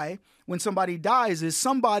cry when somebody dies is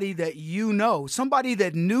somebody that somebody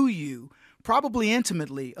that knew you, probably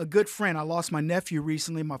intimately, a good friend. I lost my nephew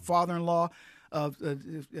recently, my father-in-law,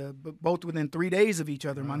 both within 3 days of each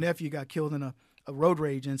other. My nephew got killed in a road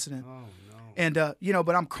rage incident. Oh, no. And,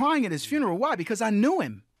 but I'm crying at his funeral. Why? Because I knew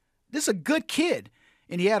him. This is a good kid,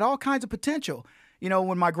 and he had all kinds of potential.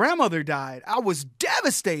 When my grandmother died, I was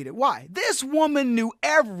devastated. Why? This woman knew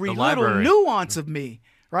every little nuance of me,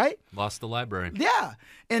 right? Lost the library. Yeah.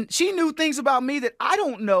 And she knew things about me that I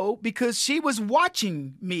don't know because she was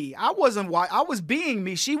watching me. I was being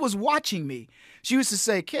me. She was watching me. She used to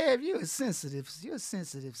say, Kev, you're a sensitive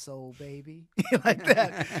soul, baby. Like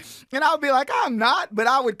that. And I would be like, I'm not, but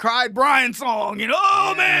I would cry Brian's song,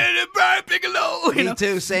 oh man, Brian Piccolo. Me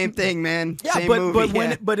too, same thing, man. Yeah, Same but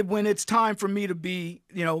movie. when it's time for me to be,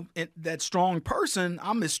 that strong person,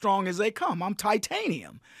 I'm as strong as they come. I'm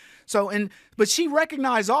titanium. So, but she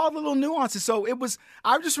recognized all the little nuances. So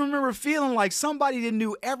I just remember feeling like somebody that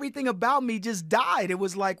knew everything about me just died. It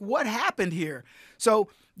was like, what happened here? So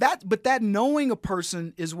that knowing a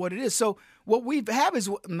person is what it is. So what we have is,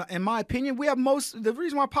 in my opinion, the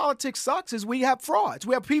reason why politics sucks is we have frauds.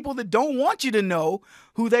 We have people that don't want you to know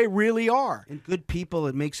who they really are. And good people,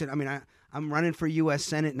 it makes it, I'm running for U.S.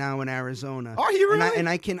 Senate now in Arizona. Are you really? And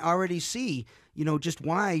I can already see, just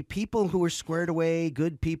why people who are squared away,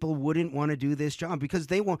 good people, wouldn't want to do this job because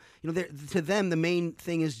they won't, to them, the main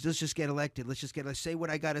thing is let's just get elected. Let's say what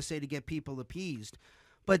I got to say to get people appeased.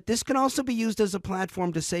 But this can also be used as a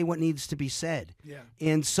platform to say what needs to be said. Yeah.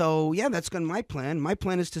 And so, that's my plan. My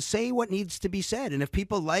plan is to say what needs to be said. And if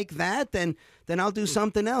people like that, then I'll do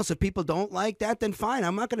something else. If people don't like that, then fine.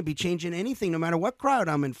 I'm not going to be changing anything no matter what crowd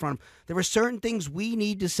I'm in front of. There are certain things we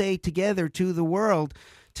need to say together to the world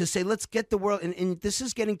to say, let's get the world, and this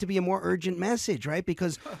is getting to be a more urgent message, right?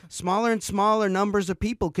 Because smaller and smaller numbers of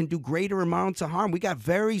people can do greater amounts of harm. We got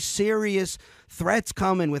very serious threats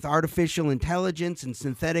coming with artificial intelligence and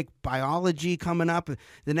synthetic biology coming up.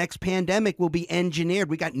 The next pandemic will be engineered.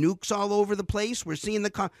 We got nukes all over the place. We're seeing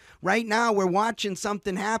right now we're watching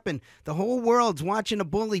something happen. The whole world's watching a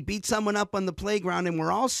bully beat someone up on the playground, and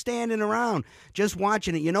we're all standing around just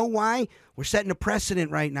watching it. You know why? We're setting a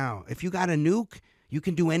precedent right now. If you got a nuke, you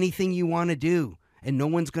can do anything you want to do, and no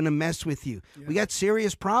one's going to mess with you. Yeah. We got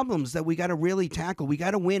serious problems that we got to really tackle. We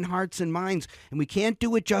got to win hearts and minds, and we can't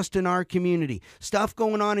do it just in our community. Stuff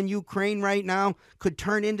going on in Ukraine right now could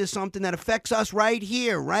turn into something that affects us right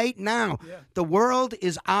here, right now. Yeah. The world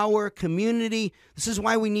is our community. This is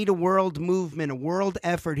why we need a world movement, a world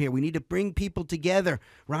effort here. We need to bring people together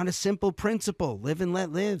around a simple principle: live and let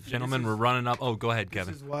live. Gentlemen, we're running up. Oh, go ahead,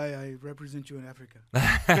 Kevin. This is why I represent you in Africa.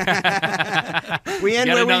 We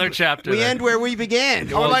end where another chapter. We end where we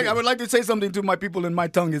began. I would like to say something to my people in my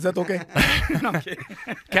tongue. Is that okay? No, I'm kidding.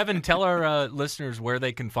 Kevin, tell our listeners where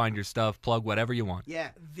they can find your stuff. Plug whatever you want.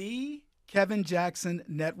 Yeah.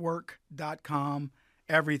 TheKevinJacksonNetwork.com.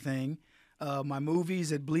 Everything. My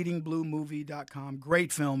movies at bleedingbluemovie.com.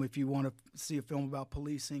 Great film if you want to see a film about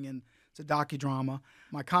policing, and it's a docudrama.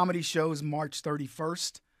 My comedy show is March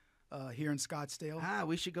 31st. Here in Scottsdale.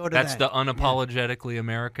 We should go to That's that. the unapologetically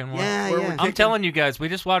American one? Yeah. I'm telling you guys, we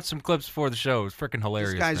just watched some clips before the show. It's freaking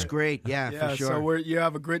hilarious. This guy's man. great. Yeah, for sure. So you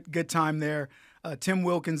have a good time there. Tim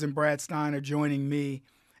Wilkins and Brad Stein are joining me.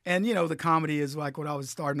 And, the comedy is like what I was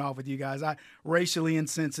starting off with you guys. Racially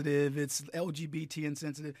insensitive. It's LGBT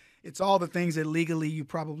insensitive. It's all the things that legally you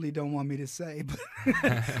probably don't want me to say,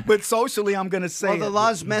 but socially I'm going to say. Well, the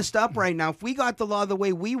law's messed up right now. If we got the law the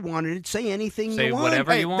way we wanted it, say anything you want.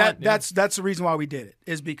 Whatever you want. That's the reason why we did it,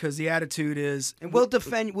 is because the attitude is. And we'll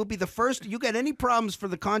defend. We'll be the first. You get any problems for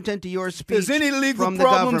the content of your speech? If there's any legal from the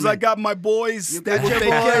problems, government. I got my boys. You got your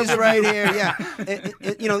boys right here.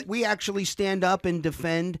 Yeah, we actually stand up and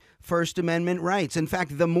defend First Amendment rights. In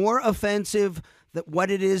fact, the more offensive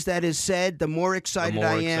what it is that is said, the more excited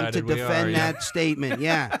I am to defend that statement.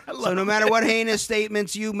 Yeah. So no matter what heinous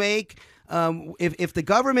statements you make, if the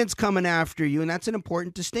government's coming after you, and that's an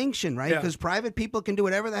important distinction, right? Because private people can do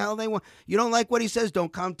whatever the hell they want. You don't like what he says,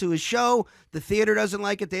 don't come to his show. The theater doesn't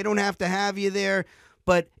like it, they don't have to have you there.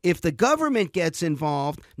 But if the government gets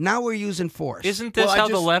involved, now we're using force. Isn't this how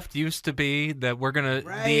the left used to be? That we're going to,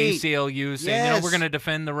 the ACLU saying, we're going to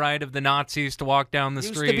defend the right of the Nazis to walk down the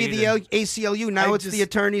street. Used to be the ACLU. Now it's the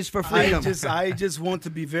Attorneys for Freedom. I just want to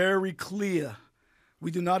be very clear. We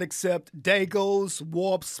do not accept Dagos,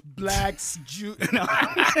 Warps, Blacks, Jews. No.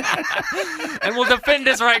 And we'll defend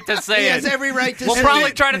his right to say it. He has every right to say it. We'll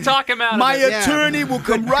probably try to talk him out of it. My attorney will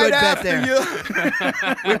come right after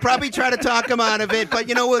you. We'll probably try to talk him out of it, but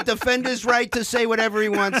we'll defend his right to say whatever he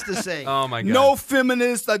wants to say. Oh, my God. No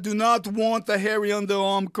feminists. I do not want the hairy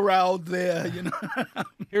underarm crowd there.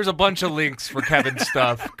 Here's a bunch of links for Kevin's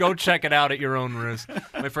stuff. Go check it out at your own risk.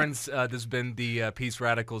 My friends, this has been the Peace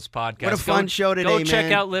Radicals podcast. What a fun show today, man.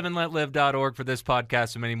 Check out liveandletlive.org for this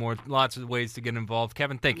podcast and many more. Lots of ways to get involved.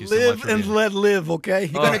 Kevin, thank you so much. Live and let live, okay?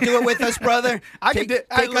 You going to do it with us, brother? Take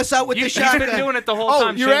us out with the shotgun. You've been doing it the whole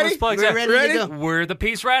time. You ready? We're ready to go. We're the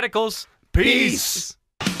Peace Radicals. Peace.